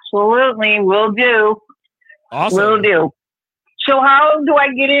 Absolutely. Will do. Awesome. Will do. So how do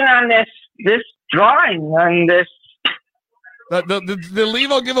I get in on this drawing, on this? The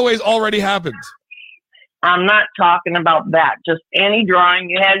Levo giveaways already happened. I'm not talking about that. Just any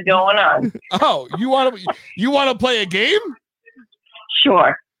drawing you had going on. Oh, you want to play a game?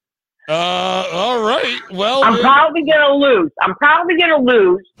 Sure. All right. Well, I'm probably gonna lose.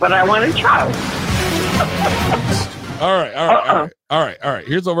 But I want to try. All right.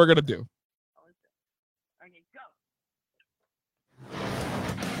 Here's what we're gonna do.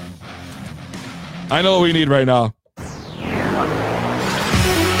 I know what we need right now.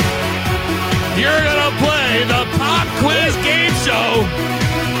 You're gonna play the Pop Quiz Game Show.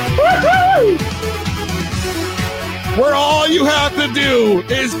 Woohoo! Where all you have to do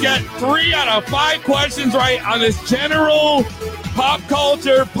is get 3 out of 5 questions right on this general pop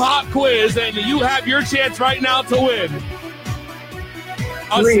culture pop quiz, and you have your chance right now to win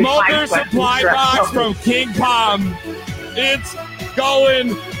a smoker supply box from King Palm. It's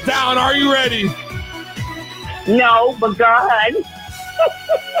going down. Are you ready? No, but go ahead.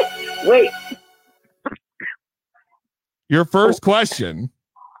 Wait. Your first question.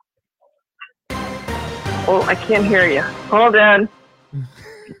 Oh, I can't hear you. Hold on.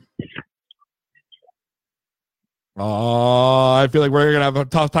 Oh, I feel like we're going to have a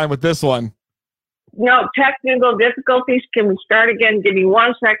tough time with this one. No, technical difficulties. Can we start again? Give me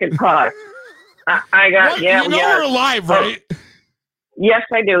 1 second pause. I got, what? You know we're live, right? Yes,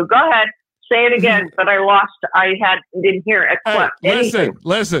 I do. Go ahead. Say it again, but I lost. Didn't hear it. Hey,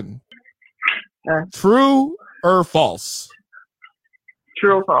 listen. True or false?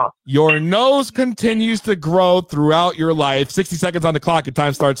 True or false? Your nose continues to grow throughout your life. 60 seconds on the clock. Your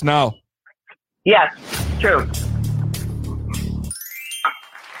time starts now. Yes, true.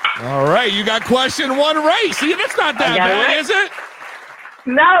 All right, you got question 1 right. See, that's not that bad, is it?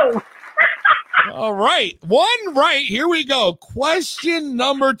 No. All right, 1 right. Here we go. Question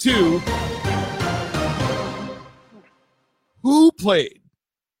number 2. Who played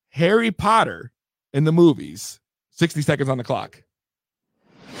Harry Potter in the movies? 60 seconds on the clock.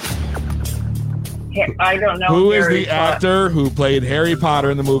 I don't know. Who is the actor who played Harry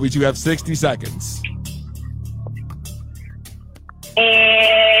Potter in the movies? You have 60 seconds.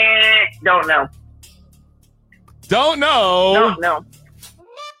 Don't know. Don't know? Don't know.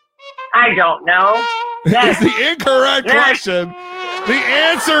 I don't know. That's the incorrect question. The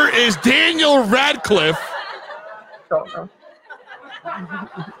answer is Daniel Radcliffe. Don't know.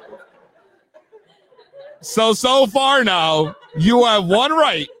 So far now, you have 1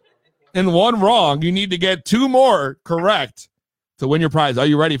 right and 1 wrong. You need to get 2 more correct to win your prize. Are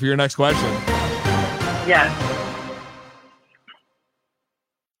you ready for your next question? Yes.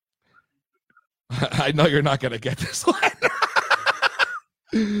 I know you're not going to get this one.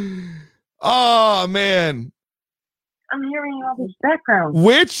 Oh, man. I'm hearing all this background.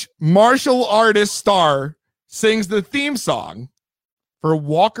 Which martial artist star sings the theme song for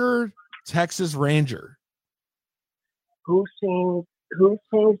Walker, Texas Ranger? Who sings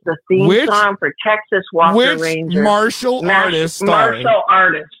the theme song for Texas Walker Ranger? Which martial artist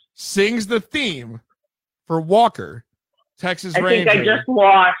sings the theme for Walker, Texas Ranger? I think I just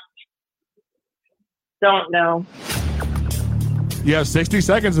lost. Don't know. You have 60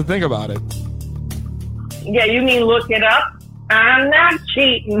 seconds to think about it. Yeah, you mean look it up? I'm not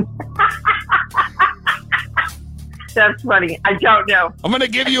cheating. That's funny. I don't know. I'm going to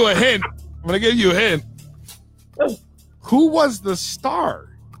give you a hint. Who was the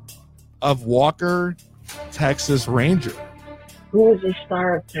star of Walker, Texas Ranger? Who was the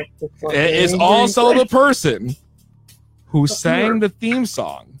star of Texas Walker? It is also the person who sang the theme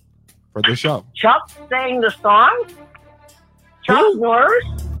song for the show. Chuck sang the song? Chuck Norris?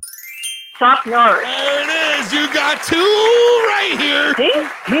 Chuck Norris. There it is. You got 2 right here.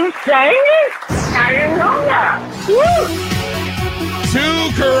 He sang it? I didn't know that. Woo!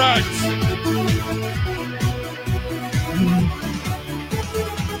 2 correct.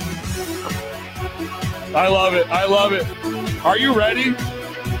 I love it. Are you ready?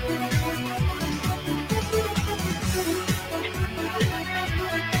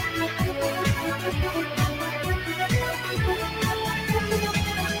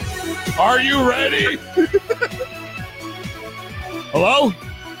 Are you ready? Hello?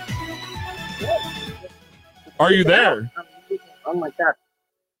 Are you there? Oh my God.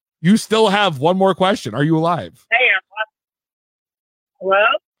 You still have one more question. Are you alive? Hey, hello?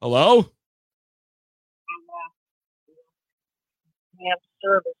 Hello? Have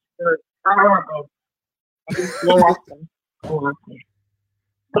service for horrible. Lost them.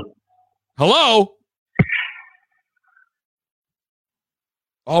 Hello?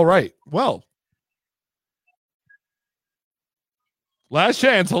 All right. Well. Last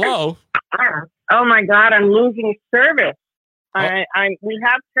chance. Hello? Oh my God, I'm losing service. We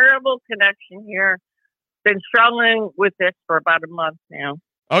have terrible connection here. Been struggling with this for about a month now.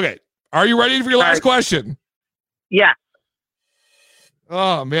 Okay. Are you ready for your last question? Yeah.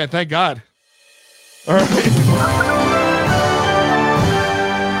 Oh, man. Thank God. All right.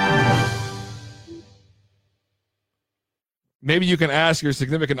 Maybe you can ask your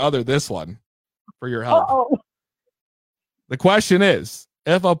significant other this one for your help. Uh-oh. The question is,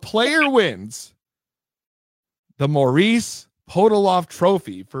 if a player wins the Maurice Podoloff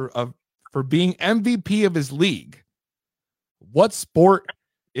Trophy for being MVP of his league, what sport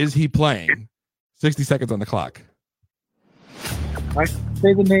is he playing? 60 seconds on the clock.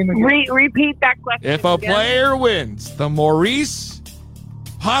 Say the name again. Repeat that question. If a player wins the Maurice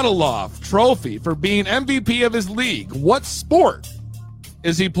Podoloff Trophy for being MVP of his league, what sport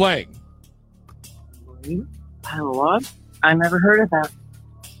is he playing? Podoloff? I never heard of that.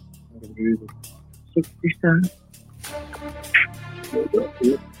 60%.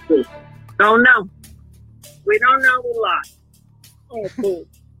 Don't know. We don't know a lot. Oh, cool.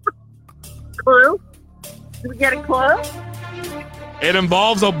 Clue? Did we get a clue? It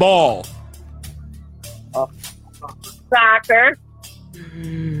involves a ball. Soccer.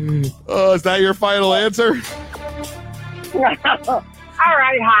 Oh, is that your final answer? All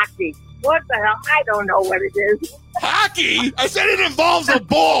right, hockey. What the hell? I don't know what it is. Hockey? I said it involves a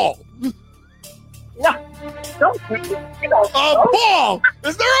ball. No, don't. A ball?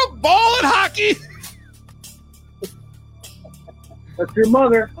 Is there a ball in hockey? That's your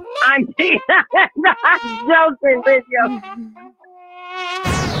mother. I'm joking with you.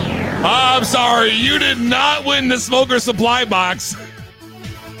 I'm sorry, you did not win the smoker supply box.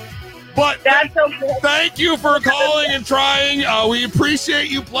 But that's okay. Thank you for calling and trying. We appreciate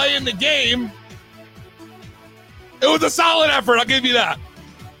you playing the game. It was a solid effort. I'll give you that.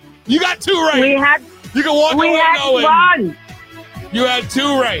 You got two right. You can walk away knowing. Fun. You had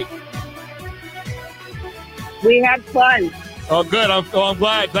two right. We had fun. Oh, good. I'm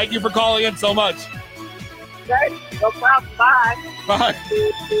glad. Thank you for calling in so much. Okay. No problem. Bye. Bye.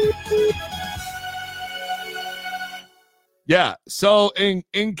 Yeah. So in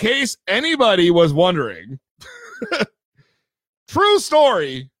case anybody was wondering, true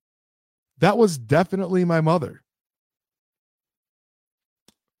story, that was definitely my mother.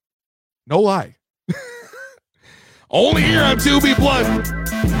 No lie. Only here on 2B Blood.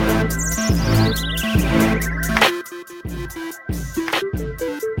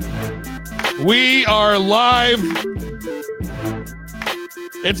 We are live.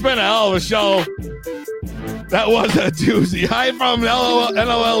 It's been a hell of a show. That was a doozy. Hi from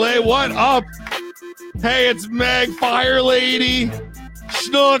NOLA. What up? Hey, it's Meg, Fire Lady,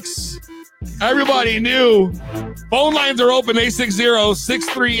 Schnooks. Everybody new. Phone lines are open,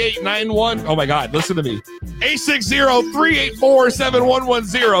 860-638-91. Oh my God, listen to me.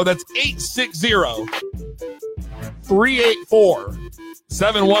 860-384-7110. That's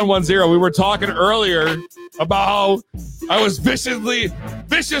 860-384-7110. We were talking earlier about how I was viciously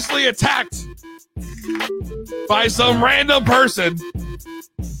attacked by some random person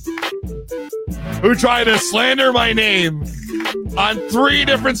who tried to slander my name on 3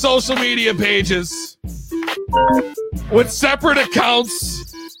 different social media pages with separate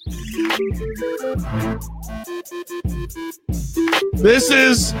accounts. This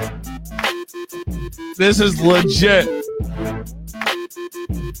is legit.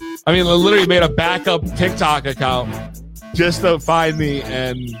 I mean, I literally made a backup TikTok account just to find me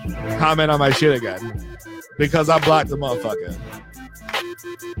and comment on my shit again because I blocked the motherfucker.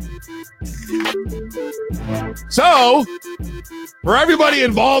 So, for everybody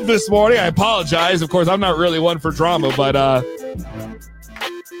involved this morning, I apologize. Of course, I'm not really one for drama, but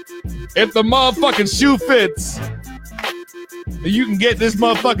if the motherfucking shoe fits, you can get this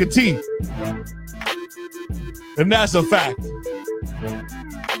motherfucking tee. And that's a fact.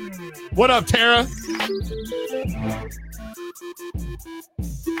 What up, Tara?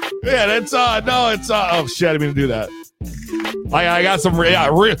 Yeah, that's oh shit, I didn't mean to do that. I got some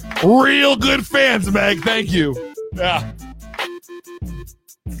real good fans, Meg. Thank you. Yeah.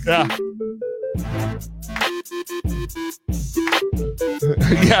 Yeah.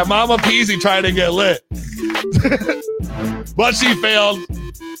 Yeah, Mama Peasy tried to get lit. But she failed.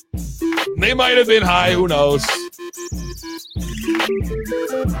 They might have been high, who knows?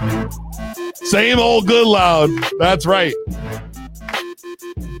 Same old good loud. That's right.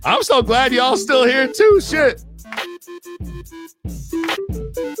 I'm so glad y'all still here too. Shit.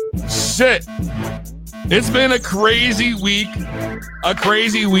 It's been a crazy week. I've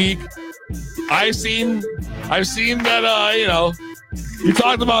seen that, we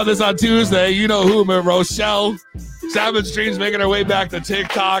talked about this on Tuesday. You know who, Rochelle Savage Dreams making her way back to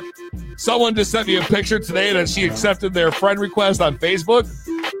TikTok. Someone just sent me a picture today that she accepted their friend request on Facebook.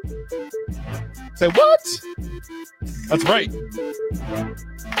 Say, what? That's right.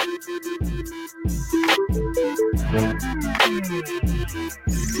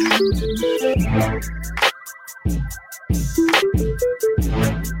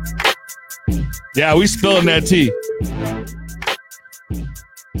 Yeah, we spilling that tea.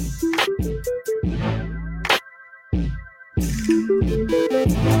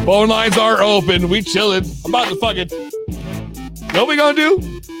 Phone lines are open. We chilling. I'm about to fucking. Know what we gonna do?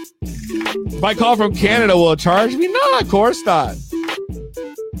 If I call from Canada, will it charge me? No, of course not.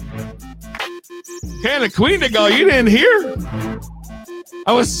 Canada Queen to go. You didn't hear?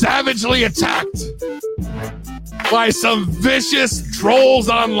 I was savagely attacked by some vicious trolls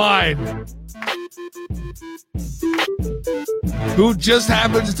online who just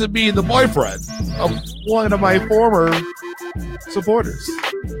happens to be the boyfriend of one of my former supporters.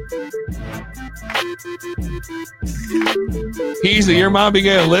 Easy, your mom be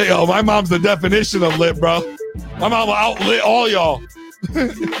getting lit. Yo, my mom's the definition of lit, bro. My mom will outlit all y'all.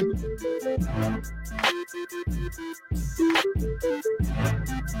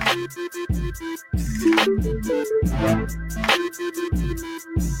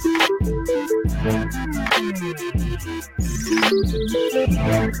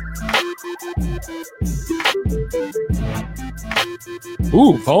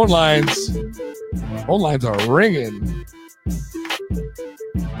 Ooh, phone lines. Phone lines are ringing.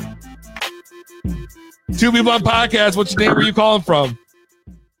 2B Blunt Podcast. What's your name? Where are you calling from?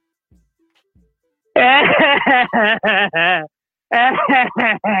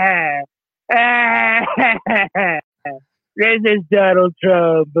 This is Donald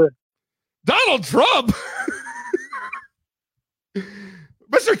Trump. Donald Trump?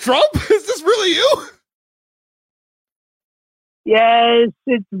 Mr. Trump? Is this really you? Yes,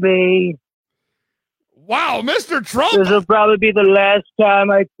 it's me. Wow, Mr. Trump. This will probably be the last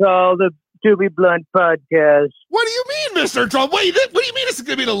time I call the 2B Blunt Podcast. What do you mean, Mr. Trump? Wait, what do you mean this is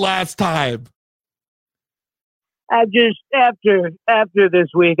going to be the last time? I just, after this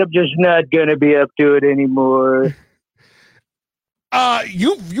week, I'm just not going to be up to it anymore.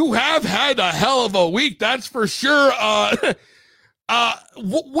 You have had a hell of a week, that's for sure. What are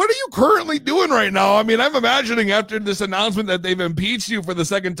you currently doing right now? I mean, I'm imagining after this announcement that they've impeached you for the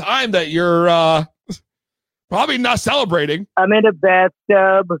second time that you're probably not celebrating. I'm in a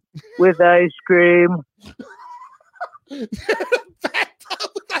bathtub with ice cream.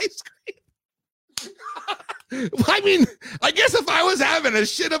 Bathtub with ice cream. I mean, I guess if I was having a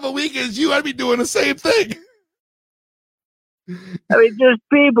shit of a week as you, I'd be doing the same thing. I mean, just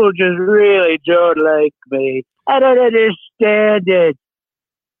people just really don't like me. I don't understand it.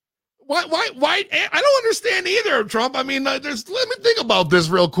 Why? I don't understand either, Trump. I mean, let me think about this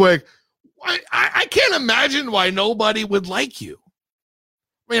real quick. I can't imagine why nobody would like you.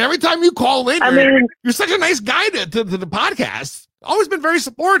 I mean, every time you call in, you're such a nice guy to the podcast. Always been very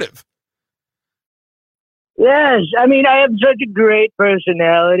supportive. Yes, I mean, I have such a great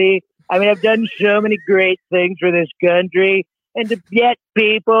personality. I mean, I've done so many great things for this country, and yet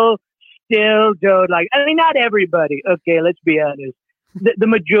people still don't like. I mean, not everybody. Okay, let's be honest. The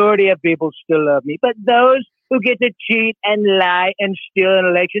majority of people still love me, but those who get to cheat and lie and steal an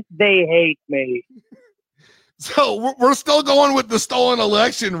election, they hate me. So we're still going with the stolen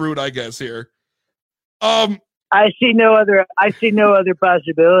election route, I guess. Here, I see no other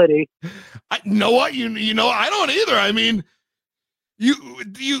possibility. Know what? You know, I don't either. I mean, you.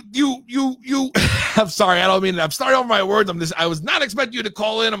 I'm sorry. I don't mean. I'm starting over my words. I was not expecting you to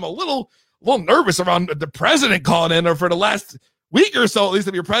call in. I'm a little nervous around the president calling in, or for the last week or so, at least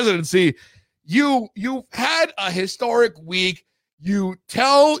of your presidency. You've had a historic week. You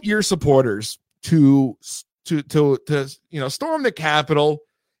tell your supporters to storm the Capitol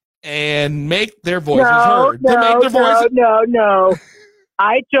and make their voices heard. No.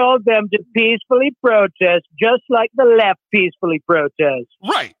 I told them to peacefully protest, just like the left peacefully protests.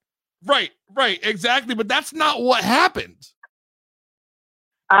 Right, exactly. But that's not what happened.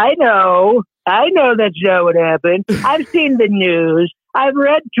 I know that's not what happened. I've seen the news. I've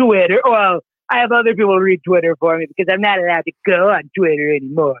read Twitter. Well, I have other people read Twitter for me because I'm not allowed to go on Twitter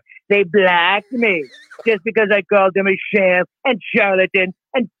anymore. They blocked me just because I called them a sham and charlatan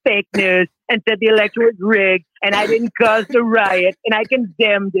and fake news and said the election was rigged and I didn't cause the riot and I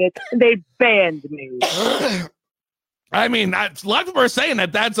condemned it and they banned me. I mean, a lot of people are saying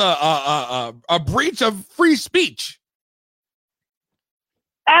that that's a breach of free speech.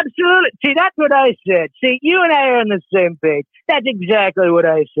 Absolutely. See, that's what I said. See, you and I are on the same page. That's exactly what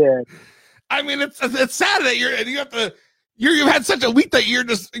I said. I mean, it's sad that you've had such a week that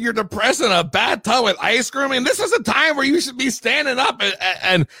you're depressed in a bathtub with ice cream. And this is a time where you should be standing up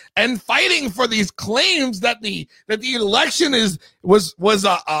and fighting for these claims that the election was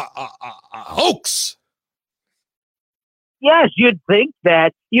a hoax. Yes, you'd think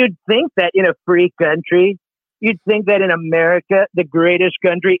that in a free country. You'd think that in America, the greatest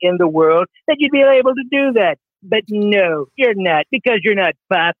country in the world, that you'd be able to do that. But no, you're not, because you're not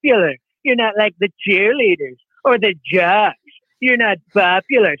popular. You're not like the cheerleaders or the jocks. You're not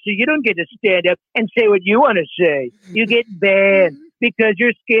popular, so you don't get to stand up and say what you want to say. You get banned because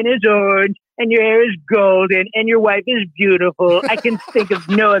your skin is orange and your hair is golden and your wife is beautiful. I can think of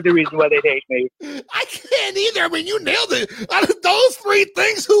no other reason why they'd hate me. I can't either. I mean, you nailed it. Out of those three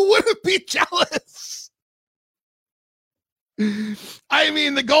things, who wouldn't be jealous? I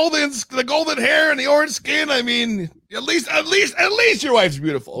mean, the golden hair and the orange skin. I mean, at least your wife's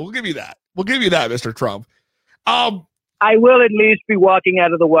beautiful. We'll give you that. We'll give you that, Mr. Trump. I will at least be walking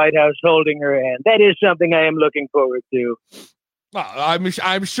out of the White House holding her hand. That is something I am looking forward to.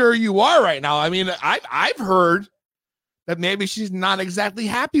 I'm sure you are right now. I mean, I've heard that maybe she's not exactly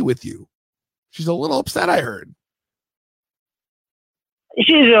happy with you. She's a little upset, I heard.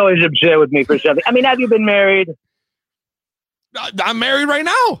 She's always upset with me for something. I mean, have you been married? I'm married right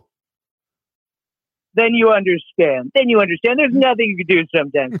now. Then you understand. There's nothing you can do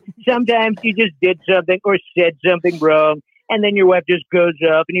sometimes. Sometimes you just did something or said something wrong, and then your wife just goes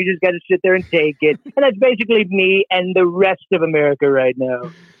up, and you just got to sit there and take it. And that's basically me and the rest of America right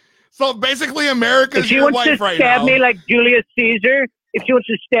now. So basically, America's your wife right now. If she wants to stab me like Julius Caesar,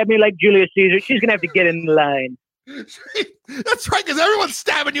 she's going to have to get in line. That's right, because everyone's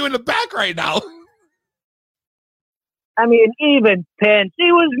stabbing you in the back right now. I mean, even Pence,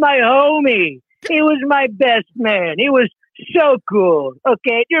 he was my homie. He was my best man. He was so cool.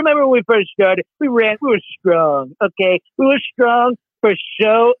 Okay. Do you remember when we first started? We were strong. Okay. We were strong for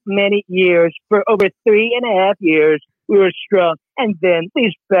so many years. For over 3.5 years, we were strong. And then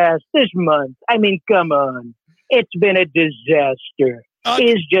this month, I mean, come on. It's been a disaster.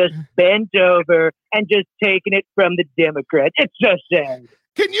 He's just bent over and just taking it from the Democrats. It's so sad.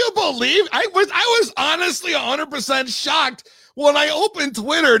 Can you believe? I was honestly 100% shocked when I opened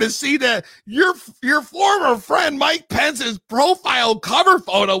Twitter to see that your former friend Mike Pence's profile cover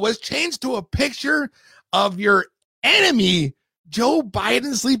photo was changed to a picture of your enemy, Joe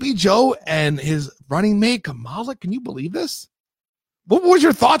Biden, Sleepy Joe, and his running mate Kamala. Can you believe this? What was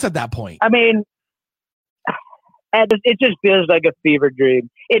your thoughts at that point? I mean, it just feels like a fever dream.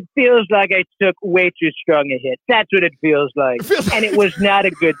 It feels like I took way too strong a hit. That's what it feels like. And it was not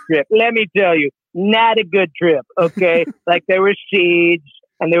a good trip. Let me tell you, not a good trip, okay? Like there were seeds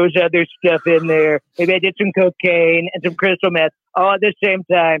and there was other stuff in there. Maybe I did some cocaine and some crystal meth all at the same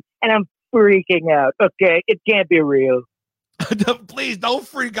time. And I'm freaking out, okay? It can't be real. Please don't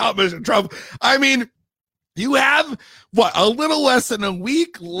freak out, Mr. Trump. I mean, you have, a little less than a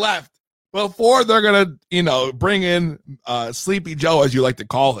week left before they're going to, bring in Sleepy Joe, as you like to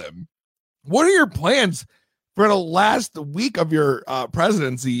call him. What are your plans for the last week of your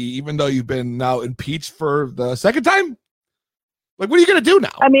presidency, even though you've been now impeached for the second time? Like, what are you going to do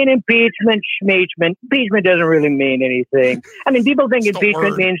now? I mean, impeachment doesn't really mean anything. I mean, people think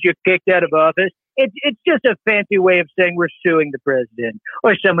impeachment means you're kicked out of office. It's just a fancy way of saying we're suing the president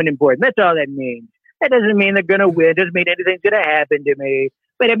or someone important. That's all that means. That doesn't mean they're going to win. It doesn't mean anything's going to happen to me.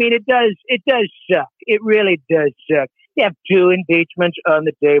 But I mean, it does suck. It really does suck. You have 2 impeachments on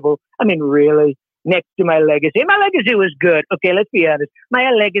the table. I mean, really, next to my legacy. My legacy was good. Okay, let's be honest.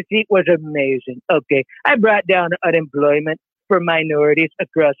 My legacy was amazing. Okay, I brought down unemployment for minorities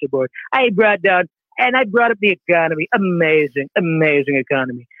across the board. I brought up the economy. Amazing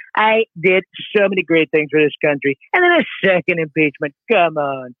economy. I did so many great things for this country. And then a second impeachment. Come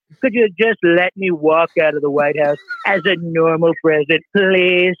on. Could you just let me walk out of the White House as a normal president?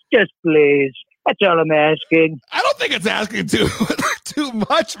 Please. Just please. That's all I'm asking. I don't think it's asking too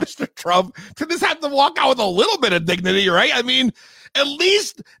much, Mr. Trump, to just have to walk out with a little bit of dignity, right? I mean, at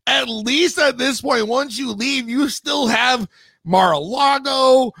least at this point, once you leave, you still have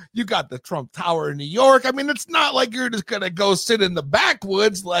Mar-a-Lago. You got the Trump Tower in New York. I mean, it's not like you're just going to go sit in the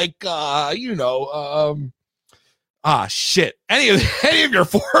backwoods like, shit. Any of your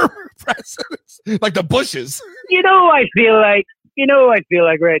former presidents, like the Bushes. You know who I feel like? You know who I feel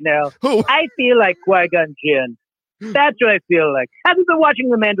like right now? Who? I feel like Qui-Gon Jinn. That's what I feel like. Have you been watching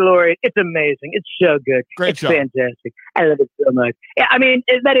The Mandalorian? It's amazing. It's so good. Great it's show. Fantastic. I love it so much. Yeah, I mean,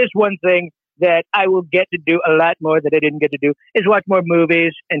 that is one thing that I will get to do a lot more that I didn't get to do is watch more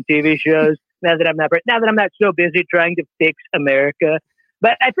movies and TV shows now that I'm not so busy trying to fix America.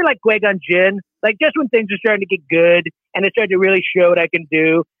 But I feel like Qui-Gon Jinn, like just when things are starting to get good and it's starting to really show what I can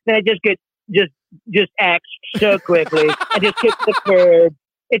do, then I just get just axed so quickly and just hit the curb.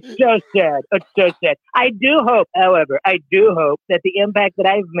 It's so sad. It's so sad. I do hope, however, that the impact that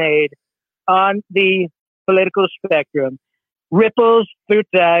I've made on the political spectrum ripples through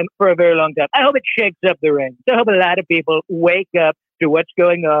time for a very long time. I hope it shakes up the rings. I hope a lot of people wake up to what's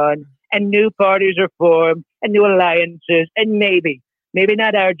going on and new parties are formed and new alliances and maybe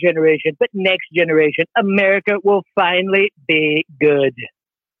not our generation, but next generation, America will finally be good.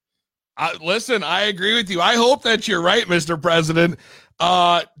 Listen, I agree with you. I hope that you're right, Mr. President.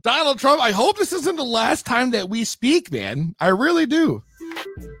 Donald Trump, I hope this isn't the last time that we speak, man. I really do.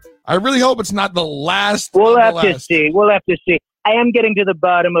 I really hope it's not the last. We'll have to see. We'll have to see. I am getting to the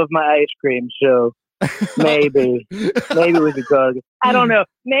bottom of my ice cream, so maybe we could go. I don't know.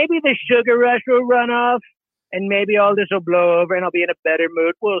 Maybe the sugar rush will run off, and maybe all this will blow over, and I'll be in a better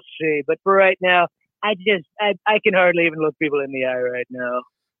mood. We'll see. But for right now, I can hardly even look people in the eye right now.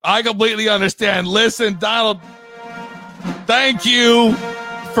 I completely understand. Listen, Donald, thank you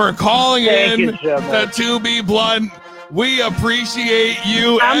for calling in To Be Blunt. We appreciate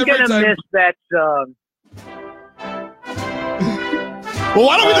you. I'm going to miss that song. Well,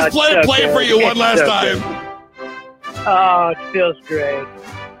 why don't we just play it for you one last time? Oh, it feels great.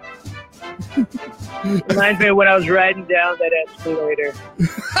 Reminds me of when I was riding down that escalator.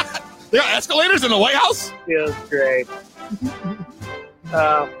 Yeah, escalators in the White House? Feels great.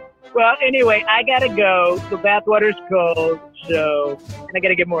 Well, anyway, I gotta go. The bathwater's cold, and I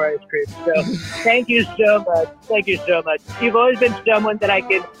gotta get more ice cream. So, thank you so much. Thank you so much. You've always been someone that I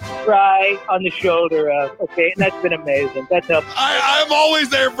can cry on the shoulder of. Okay, and that's been amazing. That's helpful. I'm always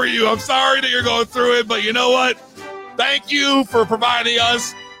there for you. I'm sorry that you're going through it, but you know what? Thank you for providing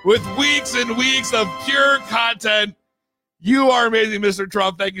us with weeks and weeks of pure content. You are amazing, Mr.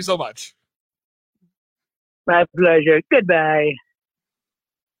 Trump. Thank you so much. My pleasure. Goodbye.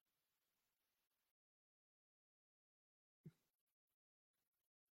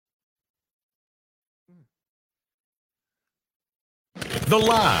 The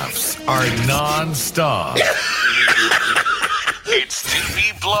laughs are non-stop. It's To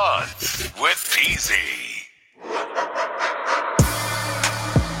Be Blunt with Peasy.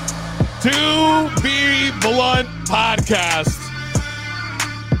 To Be Blunt podcast.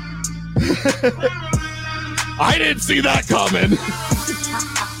 I didn't see that coming.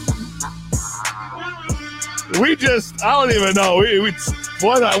 I don't even know.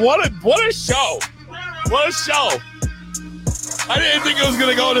 What a show. What a show. I didn't think it was going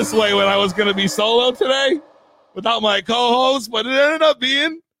to go this way when I was going to be solo today without my co-host, but it ended up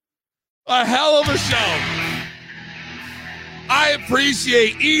being a hell of a show. I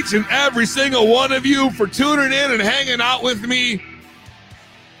appreciate each and every single one of you for tuning in and hanging out with me.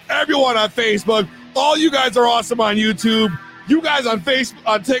 Everyone on Facebook, all you guys are awesome on YouTube. You guys on Facebook,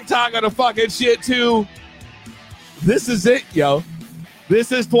 on TikTok are the fucking shit too. This is it, yo.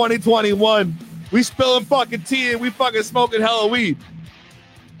 This is 2021. We spilling fucking tea and we fucking smoking hella weed.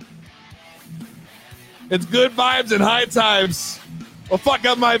 It's good vibes and high times. Well, fuck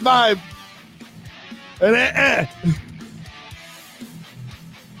up my vibe. And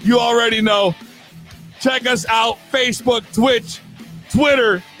You already know. Check us out. Facebook, Twitch,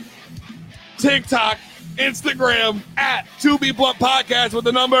 Twitter, TikTok, Instagram at To Be Blunt Podcast with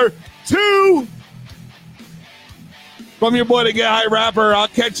the number 2. From your boy, the Get High Rapper. I'll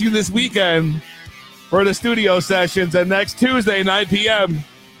catch you this weekend for the studio sessions, and next Tuesday, 9 p.m.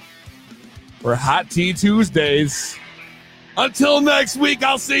 for Hot Tea Tuesdays. Until next week,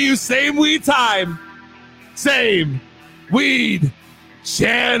 I'll see you same weed time, same weed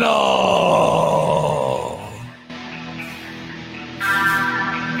channel.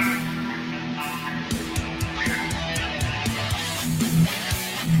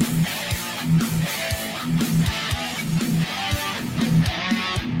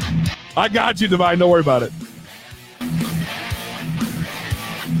 I got you, Divine. Don't worry about it.